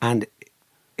 And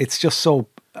it's just so...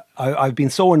 I've been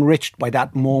so enriched by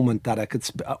that moment that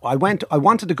I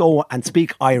wanted to go and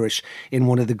speak Irish in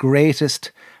one of the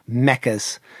greatest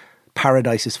meccas,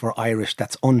 paradises for Irish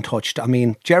that's untouched. I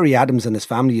mean, Jerry Adams and his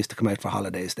family used to come out for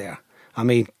holidays there. I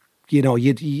mean, you know,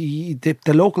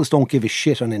 the locals don't give a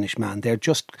shit on Inishmaan. They're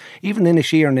just, even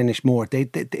Inisheer and Inishmore, the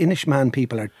Inishmaan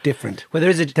people are different. Well,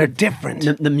 they're different.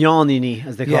 The Mionini,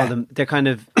 as they call them. They're kind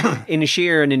of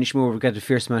Inisheer and Inishmore get a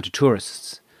fierce amount of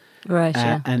tourists. Right,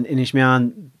 yeah. And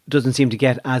Inishmaan doesn't seem to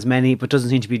get as many, but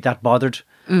doesn't seem to be that bothered.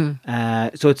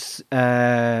 So it's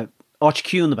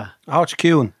Ochcúnaba.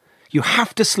 Ochcún. You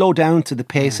have to slow down to the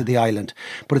pace of the island.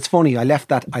 But it's funny, I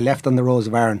left on the Rose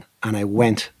of Arran, and I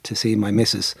went to see my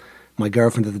missus, my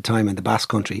girlfriend at the time, in the Basque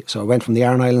Country. So I went from the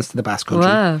Aran Islands to the Basque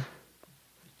Country. Wow.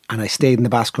 And I stayed in the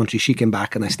Basque Country. She came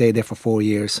back, and I stayed there for 4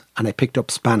 years, and I picked up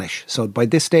Spanish. So by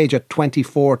this stage, at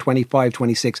 24, 25,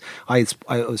 26, I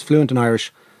was fluent in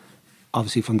Irish,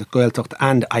 obviously from the Gaeltacht,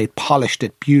 and I polished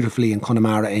it beautifully in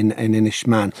Connemara in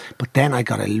Inishmaan. But then I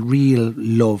got a real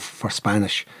love for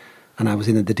Spanish, and I was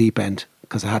in at the deep end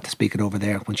because I had to speak it over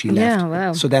there when she left. Yeah,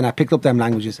 wow. So then I picked up them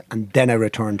languages, and then I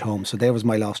returned home. So there was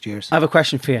my last years. I have a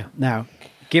question for you now.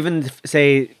 Given,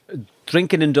 say,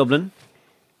 drinking in Dublin,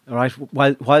 all right,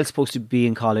 while supposed to be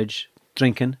in college,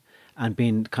 drinking and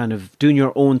being kind of doing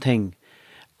your own thing,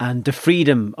 and the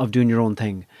freedom of doing your own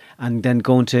thing, and then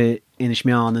going to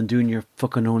Inishmaan and doing your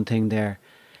fucking own thing there,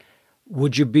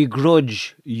 would you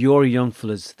begrudge your young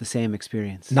fellas the same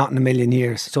experience? Not in a million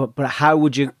years. So, but how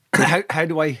would you? How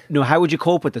do I? No, how would you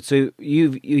cope with it? So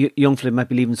you young fella might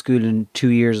be leaving school in 2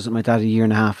 years or something like that, a year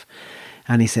and a half,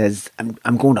 and he says,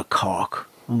 "I'm going to Cork.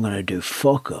 I'm going to do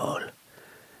fuck all."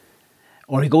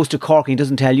 Or he goes to Cork and he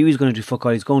doesn't tell you he's going to do fuck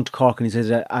all. He's going to Cork and he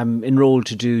says, "I'm enrolled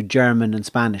to do German and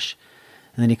Spanish,"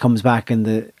 and then he comes back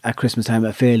at Christmas time.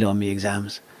 "I failed on my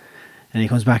exams," and he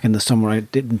comes back in the summer. "I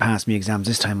didn't pass my exams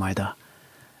this time either."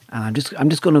 And I'm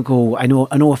just going to go. I know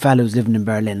a fellow who's living in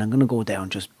Berlin. I'm going to go down,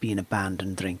 just be in a band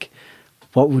and drink.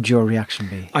 What would your reaction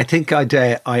be? I think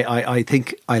I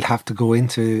think I'll have to go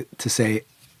into to say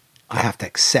I have to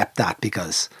accept that,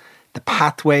 because that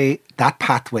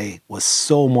pathway was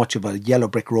so much of a yellow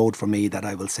brick road for me that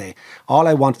I will say all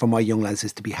I want for my young lads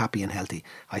is to be happy and healthy.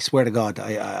 I swear to God,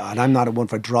 and I'm not a one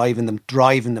for driving them.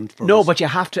 For No, us. but you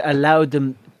have to allow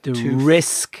them to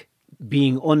risk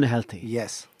being unhealthy.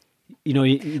 Yes. You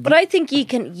know, But I think ye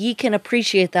can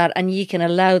appreciate that, and ye can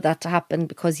allow that to happen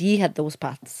because ye had those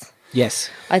paths. yes.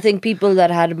 I think people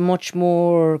that had a much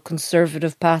more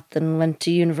conservative path and went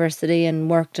to university and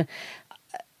worked,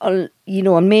 you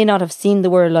know, and may not have seen the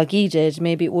world like he did,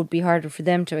 maybe it would be harder for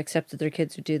them to accept that their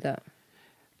kids would do that.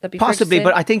 That'd be fair to Possibly, say?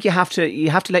 but I think you have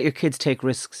to let your kids take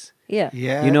risks. Yeah.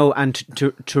 Yeah. You know, and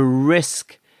to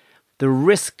risk the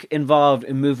risk involved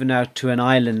in moving out to an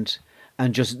island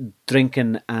and just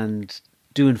drinking and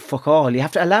doing fuck all. You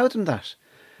have to allow them that.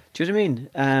 Do you know what I mean?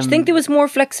 Do you think there was more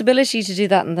flexibility to do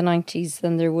that in the 90s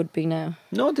than there would be now?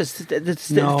 No, the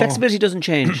flexibility doesn't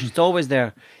change. It's always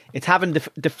there. It's having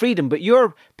the freedom. But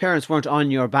your parents weren't on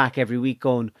your back every week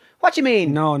going, "What do you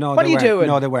mean? No, What are you doing?"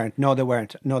 No, they weren't.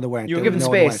 You were given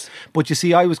space. But you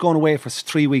see, I was going away for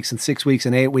 3 weeks and 6 weeks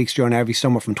and 8 weeks during every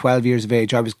summer from 12 years of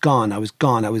age. I was gone. I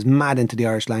was mad into the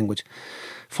Irish language.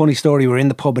 Funny story, we were in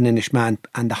the pub in Inishmaan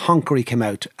and the Honkery came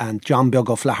out and John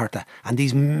Biogo Flaherty and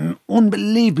these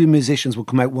unbelievable musicians would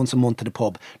come out once a month to the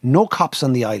pub. No cops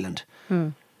on the island.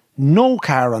 No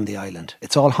car on the island.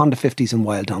 It's all Honda 50s and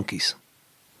Wild Donkeys,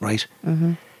 right?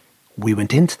 We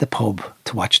went into the pub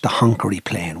to watch the Honkery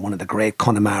playing, one of the great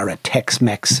Connemara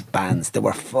Tex-Mex bands. They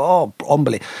were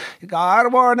unbelievable.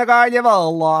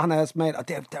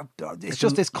 It's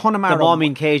just this Connemara. The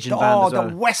Maureen Cajun band as well.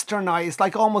 The westernised,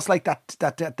 like almost like that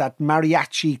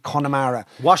mariachi Connemara.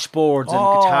 Washboards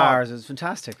and guitars. It was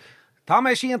fantastic.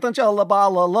 Tommy Sheehan Chilla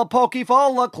Balla, La Pokey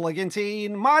Folla,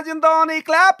 Cliggantine, Margin Donny,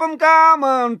 Clapham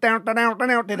Common.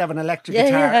 They'd have an electric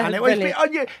guitar. And it was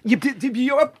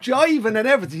you're up jiving and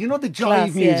everything. You know the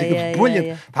jive music. It was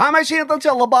brilliant. Tommy Sheehan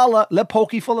Chilla Balla, La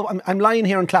Pokey Folla. I'm lying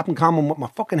here in Clapham Common with my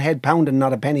fucking head pounding,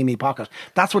 not a penny in me pocket.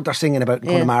 That's what they're singing about in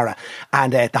Connemara.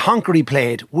 And the Honkery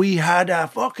played. We had a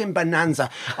fucking bonanza.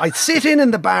 I'd sit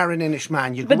in the bar in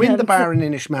Inishmaan. You'd go in the bar in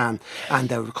Inishmaan. And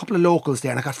there were a couple of locals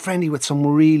there. And I got friendly with some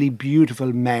really beautiful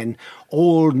men,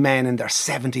 old men in their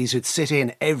 70s who'd sit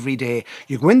in every day.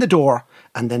 You go in the door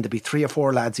and then there'd be 3 or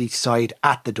 4 lads each side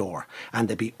at the door and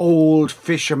there'd be old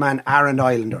fishermen, Aran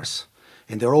Islanders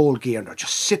in their old gear and they're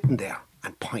just sitting there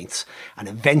and pints. And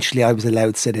eventually I was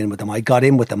allowed to sit in with them. I got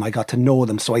in with them. I got to know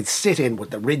them. So I'd sit in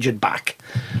with the rigid back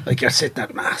like you're sitting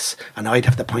at mass and I'd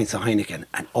have the pints of Heineken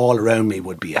and all around me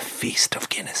would be a feast of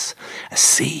Guinness, a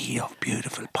sea of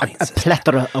beautiful pints. A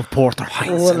plethora of porter.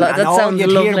 Pints. Oh, that sounds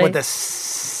lovely. Hear with the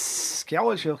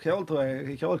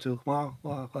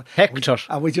Hector.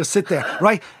 and we just sit there.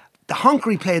 Right. The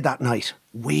Honkery played that night.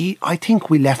 I think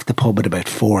we left the pub at about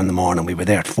 4 in the morning. We were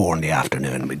there at 4 in the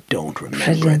afternoon. We don't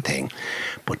remember a thing.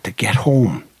 But to get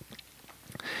home,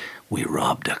 we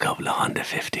robbed a couple of Honda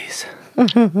 50s.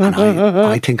 And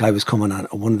I think I was coming on,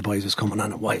 one of the boys was coming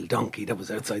on a Wild Donkey that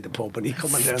was outside the pub and he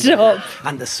coming down.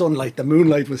 And the sunlight, the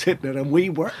moonlight was hitting it and we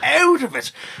were out of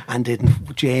it. And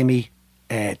Jamie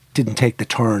didn't take the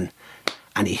turn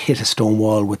and he hit a stone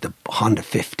wall with the Honda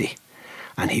 50.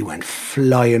 And he went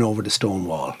flying over the stone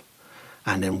wall.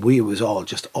 And then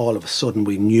all of a sudden,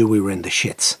 we knew we were in the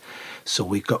shits. So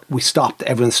we stopped,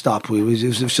 everyone stopped. It was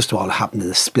just all happened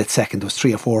in a split second. There was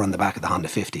 3 or 4 on the back of the Honda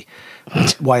 50.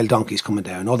 Wild Donkeys coming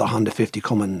down, other Honda 50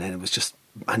 coming, and it was just,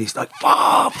 and he's like,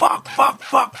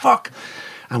 fuck.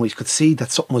 And we could see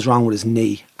that something was wrong with his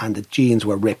knee and the jeans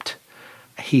were ripped.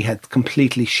 He had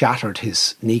completely shattered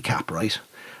his kneecap, right?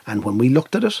 And when we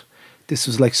looked at it, this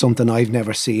was like something I've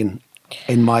never seen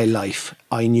in my life.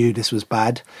 I knew this was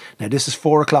bad. Now this is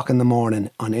 4 o'clock in the morning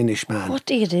on Inishmaan. What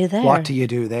do you do there? What do you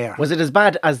do there? Was it as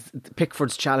bad as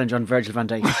Pickford's challenge on Virgil van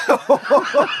Dijk?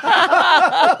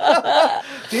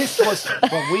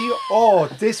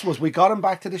 We got him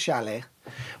back to the chalet.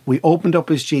 We opened up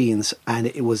his jeans and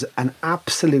it was an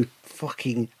absolute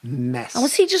fucking mess. And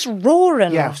was he just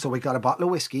roaring? Yeah, so we got a bottle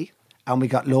of whiskey. And we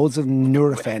got loads of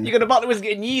Nurofen. You got a bottle of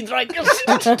whiskey and yeeds, right?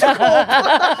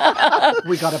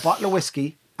 We got a bottle of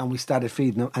whiskey and we started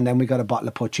feeding him. And then we got a bottle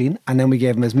of poachine. And then we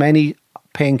gave him as many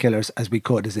painkillers as we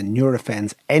could, as in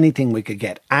Nurofens, anything we could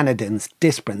get, Anodins,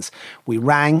 Disprins. We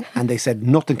rang and they said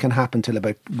nothing can happen till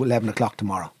about 11 o'clock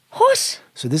tomorrow. What?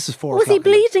 So this is 4 Was o'clock. he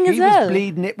bleeding as well? He was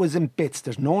bleeding. It was in bits.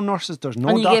 There's no nurses. There's no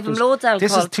doctors. And you gave him loads of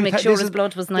alcohol to make sure his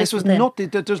blood was nice. This was nothing.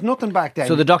 There's nothing back then.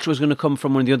 So the doctor was going to come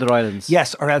from one of the other islands?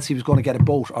 Yes, or else he was going to get a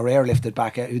boat or airlifted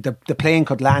back. The plane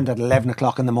could land at 11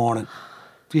 o'clock in the morning.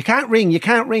 You can't ring. Back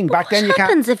then you can't. What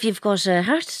happens if you've got a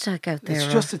heart attack out there?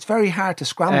 It's very hard to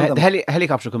scramble them. The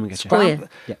helicopter come and get you.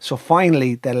 Yeah. So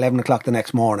finally, at 11 o'clock the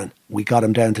next morning, we got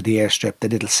him down to the airstrip. The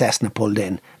little Cessna pulled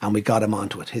in and we got him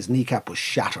onto it. His kneecap was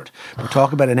shattered. We're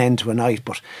talking about an end to a night,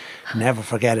 but never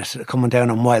forget it. Coming down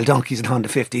on Wild Donkeys and Honda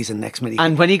 50s and next minute.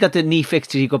 And when he got the knee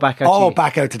fixed, did he go back out?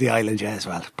 Back out to the island, yeah, as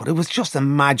well. But it was just a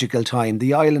magical time.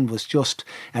 The island was just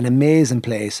an amazing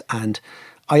place, and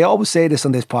I always say this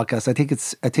on this podcast. I think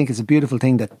it's a beautiful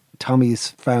thing that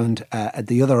Tommy's found at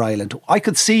the other island. I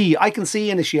can see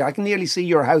Inisheer. I can nearly see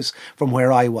your house from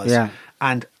where I was. Yeah.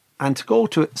 And to go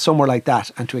to somewhere like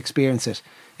that and to experience it,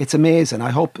 it's amazing.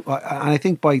 I hope, and I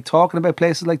think by talking about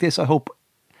places like this, I hope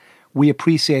we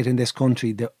appreciate in this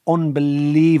country the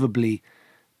unbelievably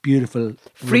beautiful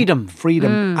freedom,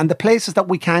 and the places that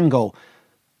we can go,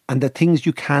 and the things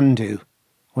you can do.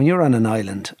 When you're on an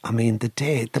island, I mean,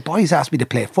 the boys asked me to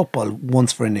play football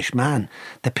once for Inishmaan.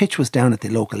 The pitch was down at the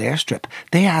local airstrip.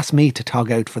 They asked me to tug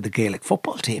out for the Gaelic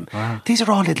football team. Wow. These are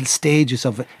all little stages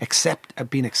of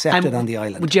being accepted on the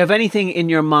island. Would you have anything in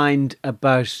your mind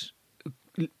about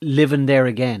living there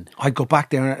again? I'd go back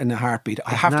there in a heartbeat.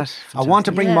 I want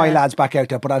to bring my lads back out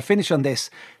there, but I'll finish on this.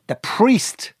 The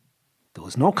priest, there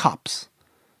was no cops,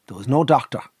 there was no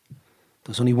doctor, there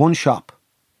was only one shop.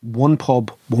 one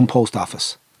pub, one post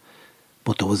office,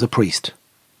 but there was a priest.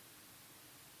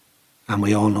 And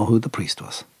we all know who the priest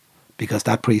was. Because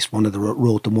that priest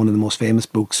wrote one of the most famous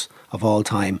books of all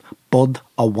time, Bud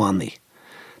Awani.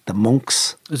 The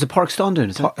monks... Is it Park Stondon,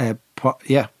 is it?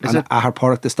 Yeah, is it? Ahar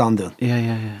Park the Stondon.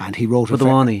 Yeah. And he wrote... Bud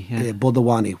Awani, yeah. Bud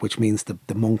Awani, which means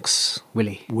the monks...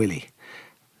 Willie.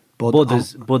 Bud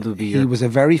would be He was a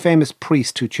very famous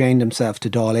priest who chained himself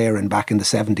to Dáil Éireann back in the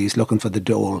 70s looking for the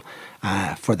dole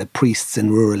for the priests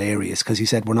in rural areas, because he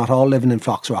said, we're not all living in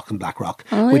Foxrock and Blackrock.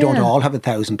 We don't all have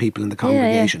 1,000 people in the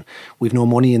congregation. We've no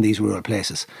money in these rural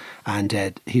places.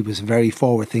 And he was a very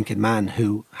forward-thinking man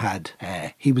who had...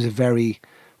 he was a very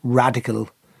radical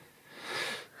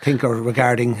thinker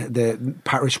regarding the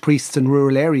parish priests in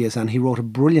rural areas, and he wrote a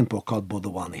brilliant book called Bud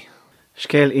Awani.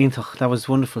 Scale Iontoch. That was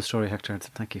a wonderful story, Hector.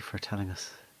 Thank you for telling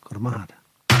us. Good mad.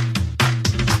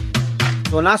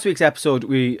 So in last week's episode,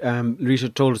 Rita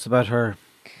told us about her...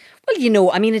 Well,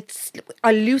 I mean,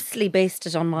 I loosely based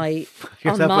it on my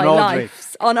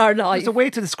lives, on our lives. There's a way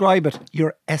to describe it.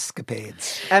 Your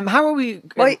escapades. How are we...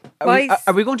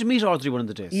 Are we going to meet Audrey one of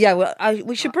the days? Yeah, well,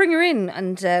 we should bring her in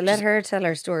and let her tell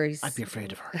her stories. I'd be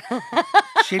afraid of her.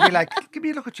 She'd be like, give me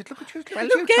a look at you. Look at you.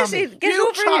 Get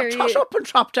over here. Trot up and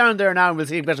trop down there now and we'll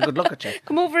see a better good look at you.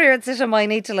 Come over here and sit on my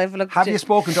knee till I've looked at you. Have you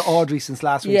spoken to Audrey since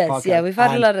last week's podcast? Yes, yeah, we've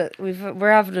had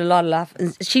we're having a lot of laugh.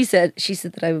 And she said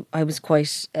that I was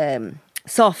quite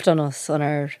soft on us on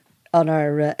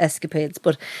our escapades,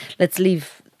 but let's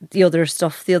leave the other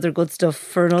good stuff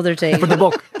for another day. For the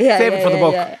book. Save it for the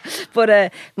book. Yeah.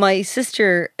 But my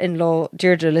sister-in-law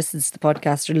Deirdre listens to the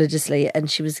podcast religiously,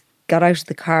 and she got out of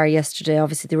the car yesterday.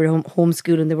 Obviously they were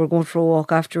homeschooling, they were going for a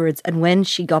walk afterwards, and when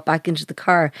she got back into the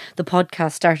car, the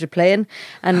podcast started playing,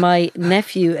 and my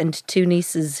nephew and two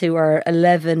nieces who are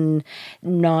 11,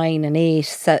 9 and 8,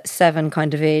 7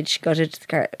 kind of age got into the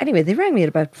car. Anyway, they rang me at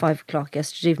about 5 o'clock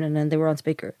yesterday evening and they were on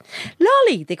speaker.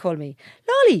 Lolly, they called me.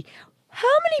 Lolly, how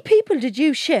many people did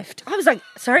you shift? I was like,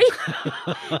 sorry?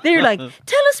 They were like,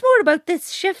 tell us more about this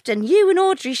shift, and you and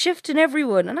Audrey shifting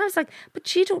everyone. And I was like,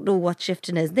 but you don't know what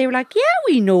shifting is. they were like, yeah,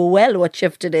 we know well what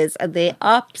shifting is. And they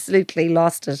absolutely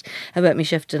lost it about me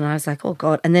shifting. And I was like, oh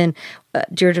God. And then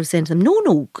Deirdre was saying to them,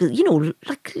 no,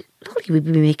 like, we'd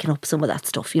be making up some of that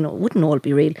stuff, it wouldn't all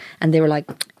be real. And they were like,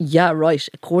 yeah, right,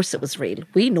 of course it was real.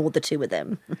 We know the two of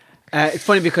them. It's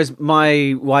funny because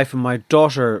my wife and my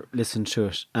daughter listened to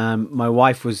it. My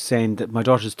wife was saying that my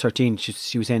daughter's 13.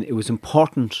 She was saying it was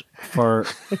important for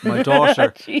my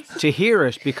daughter to hear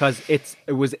it because it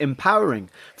was empowering.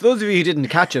 For those of you who didn't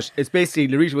catch it, it's basically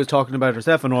Larita was talking about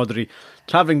herself and Audrey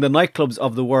travelling the nightclubs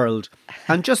of the world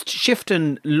and just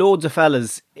shifting loads of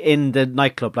fellas in the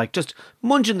nightclub, like just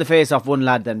munging the face off one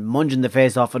lad, then munging the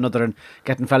face off another, and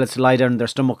getting fellas to lie down on their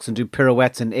stomachs and do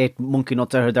pirouettes and eat monkey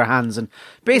nuts out of their hands, and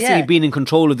basically being in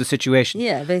control of the situation.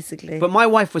 Yeah, basically. But my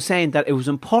wife was saying that it was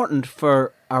important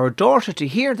for our daughter to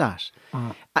hear that.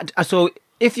 And so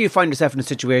if you find yourself in a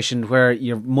situation where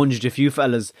you've munged a few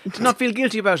fellas, to not feel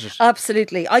guilty about it.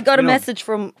 Absolutely. I got a message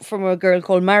from a girl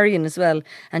called Marion as well,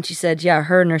 and she said, yeah,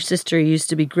 her and her sister used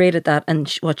to be great at that, and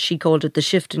what she called it, the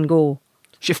shift and go.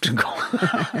 Shift and go.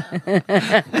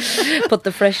 Put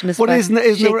the freshness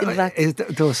back.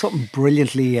 There was something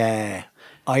brilliantly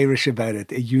Irish about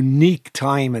it. A unique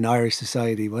time in Irish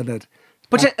society, wasn't it?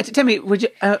 But tell me, would you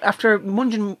after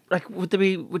munging, like,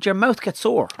 would your mouth get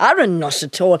sore? Aaron, not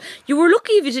at all. You were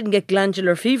lucky if you didn't get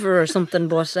glandular fever or something,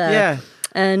 but no,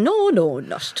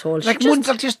 not at all.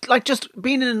 Like just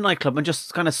being in a nightclub and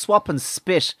just kind of swap and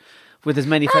spit with as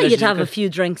many fellas. You'd have a few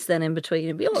drinks then in between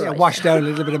and be all right. Wash down a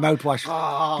little bit of mouthwash.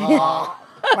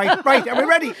 Right, are we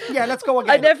ready? Yeah, let's go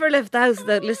again. I never left the house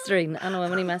without Listerine. I know,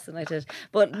 I'm only messing, I did.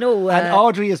 But no. And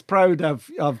Audrey is proud of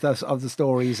the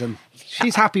stories, and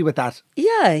she's happy with that.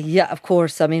 Yeah, of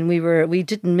course. I mean, we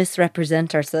didn't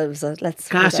misrepresent ourselves. Can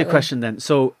I ask you a question then?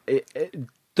 So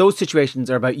those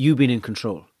situations are about you being in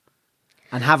control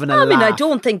and having a laugh. I mean, I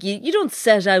don't think you don't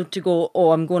set out to go,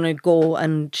 I'm going to go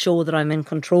and show that I'm in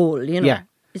control, Yeah.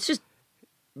 It's just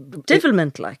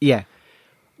devilment, like. Yeah.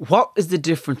 What is the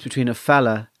difference between a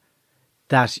fella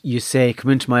that you say, come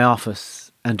into my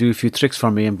office and do a few tricks for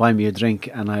me and buy me a drink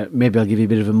and maybe I'll give you a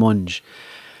bit of a munge,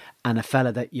 and a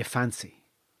fella that you fancy?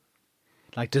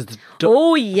 Like, does the...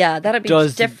 that'd be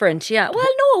different, yeah. Well,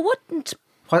 no, it wouldn't.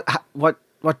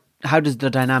 How does the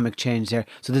dynamic change there?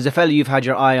 So there's a fella you've had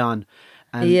your eye on,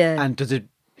 and does it...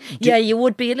 you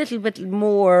would be a little bit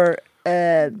more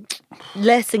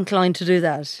less inclined to do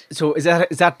that. So is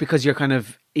that because you're kind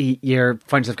of you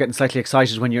find yourself getting slightly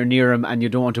excited when you're near him and you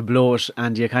don't want to blow it,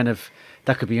 and you kind of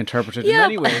that could be interpreted in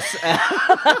many ways.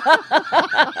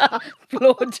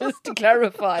 Blow, just to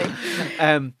clarify.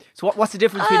 So what's the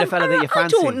difference between a fella that you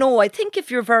fancy? I don't know. I think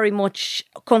if you're very much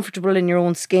comfortable in your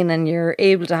own skin and you're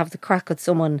able to have the crack with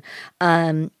someone,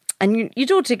 and you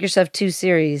don't take yourself too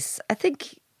serious, I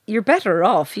think you're better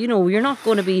off. You know, you're not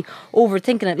going to be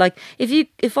overthinking it. Like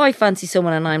if I fancy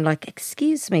someone and I'm like,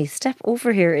 excuse me, step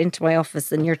over here into my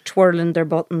office, and you're twirling their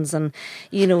buttons and,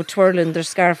 you know, twirling their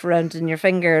scarf around in your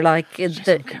finger, like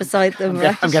beside them.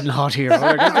 I'm getting hot here.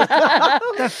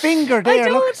 The finger there,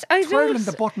 twirling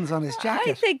the don't. buttons on his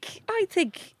jacket. I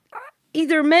think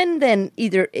either men then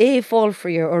either A, fall for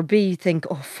you, or B, think,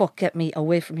 oh fuck, get me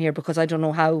away from here, because I don't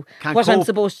know what I'm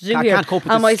supposed to do here.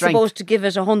 Am I supposed to give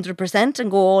it 100%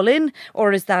 and go all in,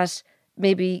 or is that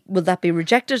maybe, will that be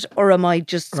rejected, or am I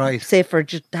just safer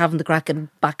just having the crack and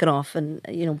backing off and,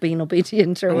 you know, being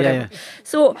obedient or whatever? Yeah.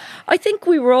 So I think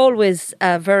we were always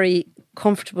very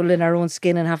comfortable in our own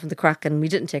skin and having the crack, and we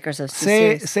didn't take ourselves too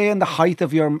serious. Say in the height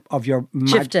of your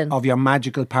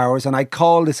magical powers, and I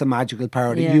call this a magical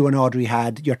power that you and Audrey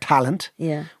had, your talent.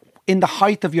 Yeah. In the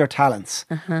height of your talents,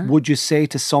 would you say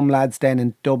to some lads then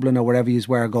in Dublin or wherever you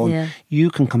were going, you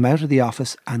can come out of the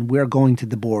office and we're going to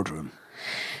the boardroom?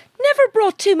 Never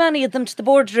brought too many of them to the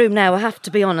boardroom now, I have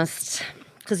to be honest,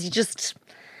 because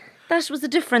that was a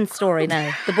different story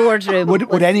now. The boardroom.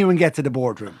 Would anyone get to the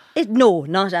boardroom? No,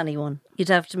 not anyone. You'd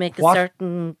have to make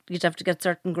you'd have to get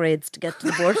certain grades to get to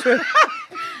the boardroom.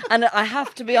 And I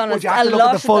have to be honest, a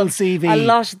lot of them, CV? A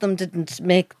lot of them didn't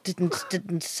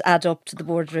add up to the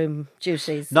boardroom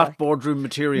duties. Not boardroom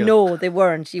material. No, they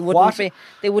weren't. You wouldn't be.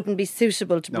 They wouldn't be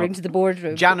suitable to bring to the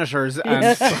boardroom. Janitors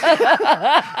and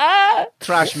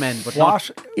trash men. But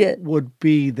what would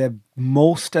be the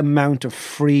most amount of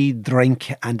free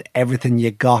drink and everything you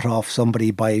got off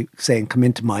somebody by saying, come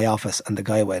into my office, and the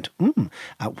guy went,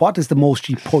 what is the most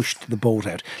you pushed the boat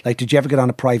out? Like, did you ever get on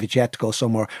a private jet to go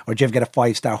somewhere, or did you ever get a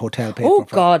 5-star hotel paid for?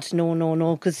 God,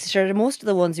 no, because sure, most of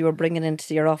the ones you were bringing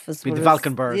into your office were the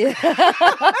Valkenburg.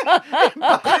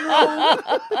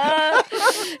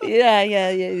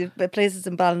 Yeah, places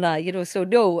in Ballina, you know, so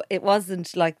no, it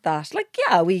wasn't like that.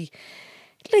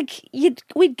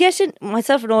 We'd get in.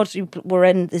 Myself and Audrey were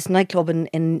in this nightclub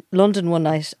in London one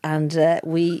night, and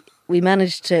we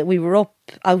managed to. We were up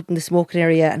out in the smoking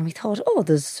area, and we thought, oh,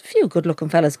 there's a few good-looking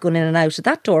fellas going in and out at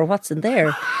that door. What's in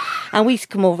there? And we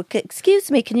come over. Excuse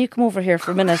me, can you come over here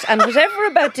for a minute? And whatever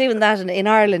about doing that in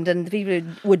Ireland, and the people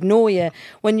would know you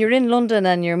when you're in London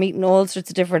and you're meeting all sorts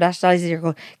of different nationalities. You're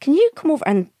going, can you come over?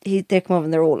 And they come over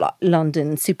and they're all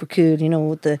London, super cool, you know,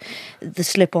 with the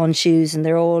slip-on shoes, and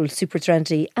they're all super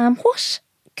trendy. What?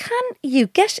 Can you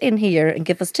get in here and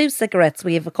give us 2 cigarettes?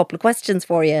 We have a couple of questions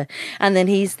for you. And then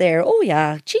he's there, oh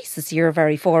yeah, Jesus, you're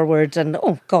very forward, and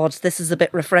oh God, this is a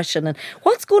bit refreshing. And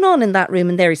what's going on in that room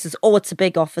in there? He says, oh, it's a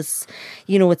big office,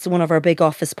 you know, it's one of our big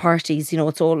office parties, you know,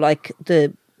 it's all like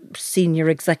the senior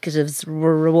executives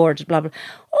were rewarded, blah, blah.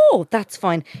 Oh, that's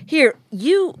fine. Here,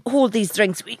 you hold these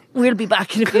drinks. We'll be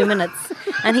back in a few minutes.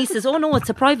 And he says, oh no, it's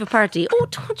a private party. Oh,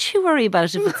 don't you worry about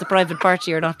it if it's a private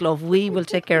party or not, love. We will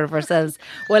take care of ourselves.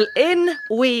 Well, in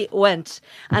we went.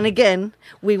 And again,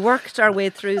 we worked our way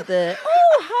through the...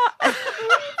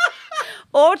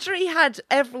 Audrey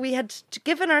we had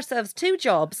given ourselves 2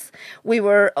 jobs. We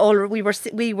were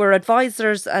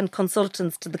advisors and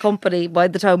consultants to the company by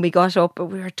the time we got up, and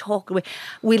we were talking.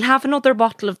 We'll have another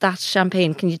bottle of that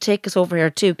champagne. Can you take us over here?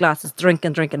 2 glasses, drink.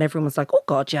 And everyone's like, oh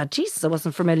God, yeah, Jesus, I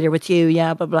wasn't familiar with you.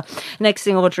 Yeah, blah, blah. Next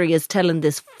thing, Audrey is telling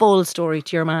this full story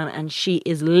to your man, and she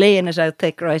is laying it out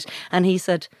thick, right? And he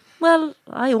said, well,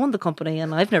 I own the company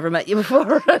and I've never met you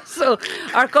before. So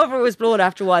our cover was blown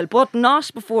after a while, but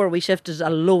not before we shifted a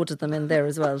load of them in there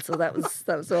as well. So that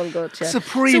was all good. Yeah.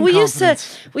 Supreme so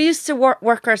confidence. we used to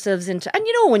work ourselves into, and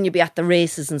you know, when you'd be at the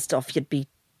races and stuff, you'd be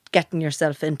getting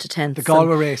yourself into tents. The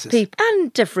Galway races.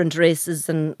 And different races,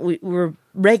 and we were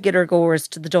regular goers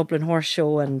to the Dublin Horse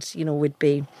Show, and you know, we'd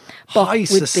be high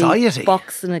society,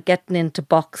 boxing and getting into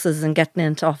boxes and getting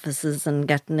into offices and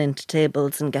getting into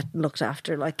tables and getting looked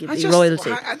after like you'd be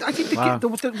royalty. I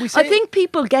think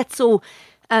people get so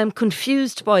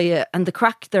confused by it and the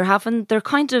crack they're having. They're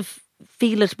kind of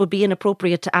feel it would be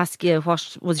inappropriate to ask you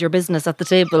what was your business at the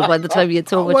table by the time you had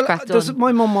so much crack done.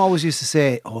 My mum always used to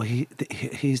say, oh,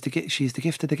 she's the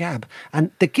gift of the gab. And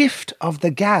the gift of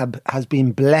the gab has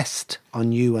been blessed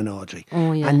on you and Audrey.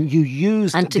 Oh, yeah. And you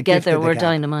used and the together gift of the we're gab.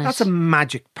 Dynamite. That's a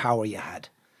magic power you had.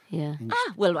 Yeah.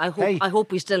 Well, I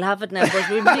hope we still have it now, but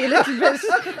we'll be a little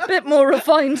bit more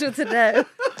refined with it now.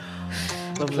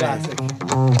 Lovely.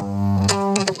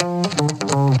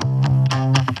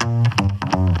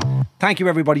 Thank you,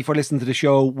 everybody, for listening to the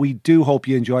show. We do hope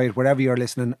you enjoy it wherever you're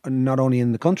listening, not only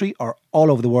in the country or all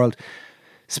over the world.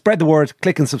 Spread the word,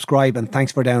 click and subscribe, and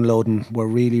thanks for downloading. We're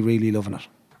really, really loving it.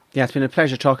 Yeah, it's been a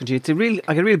pleasure talking to you.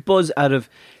 I get a real buzz out of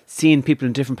seeing people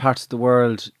in different parts of the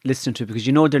world listening to it, because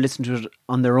they're listening to it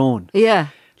on their own. Yeah.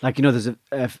 Like, there's a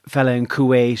fella in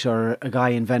Kuwait or a guy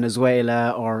in Venezuela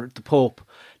or the Pope,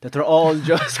 that they're all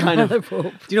just kind of,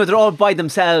 they're all by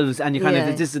themselves, and you kind of,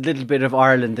 this is a little bit of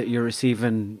Ireland that you're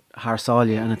receiving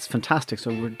Harsalia, and it's fantastic.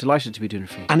 So we're delighted to be doing it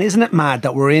for you. And isn't it mad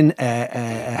that we're in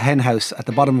a hen house at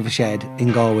the bottom of a shed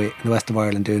in Galway, in the west of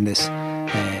Ireland, doing this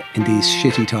in these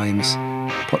shitty times,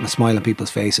 putting a smile on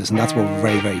people's faces, and that's what we're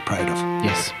very, very proud of.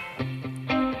 Yes.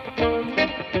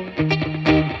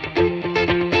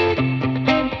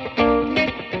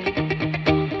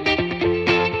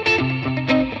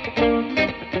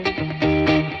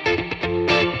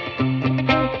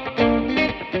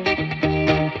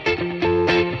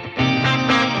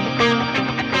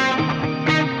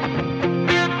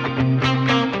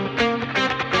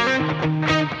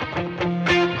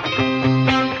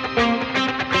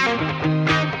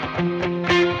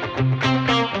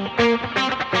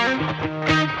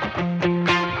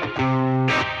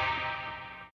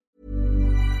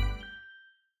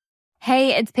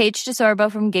 Hey, it's Paige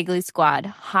DeSorbo from Giggly Squad.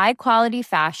 High quality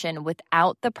fashion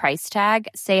without the price tag.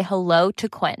 Say hello to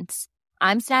Quince.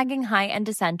 I'm snagging high-end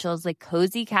essentials like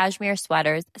cozy cashmere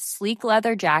sweaters, sleek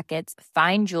leather jackets,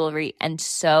 fine jewelry, and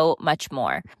so much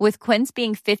more. With Quince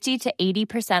being 50 to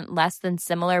 80% less than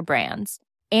similar brands.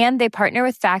 And they partner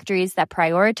with factories that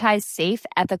prioritize safe,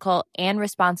 ethical, and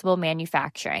responsible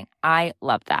manufacturing. I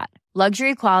love that.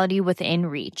 Luxury quality within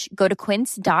reach. Go to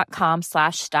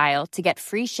quince.com/style to get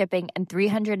free shipping and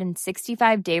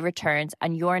 365-day returns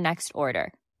on your next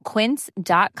order.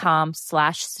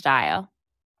 Quince.com/style.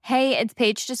 Hey, it's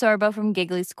Paige DeSorbo from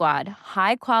Giggly Squad.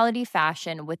 High quality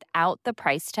fashion without the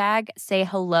price tag. Say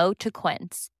hello to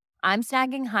Quince. I'm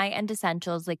snagging high-end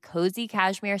essentials like cozy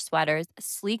cashmere sweaters,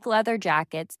 sleek leather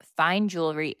jackets, fine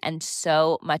jewelry, and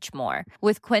so much more.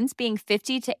 With Quince being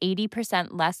 50 to 80%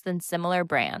 less than similar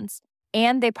brands.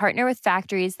 And they partner with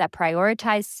factories that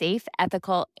prioritize safe,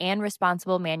 ethical, and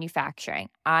responsible manufacturing.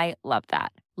 I love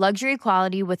that. Luxury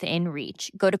quality within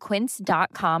reach. Go to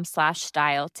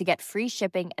quince.com/style to get free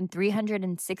shipping and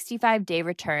 365-day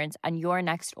returns on your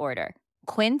next order.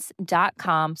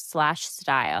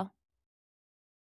 Quince.com/style.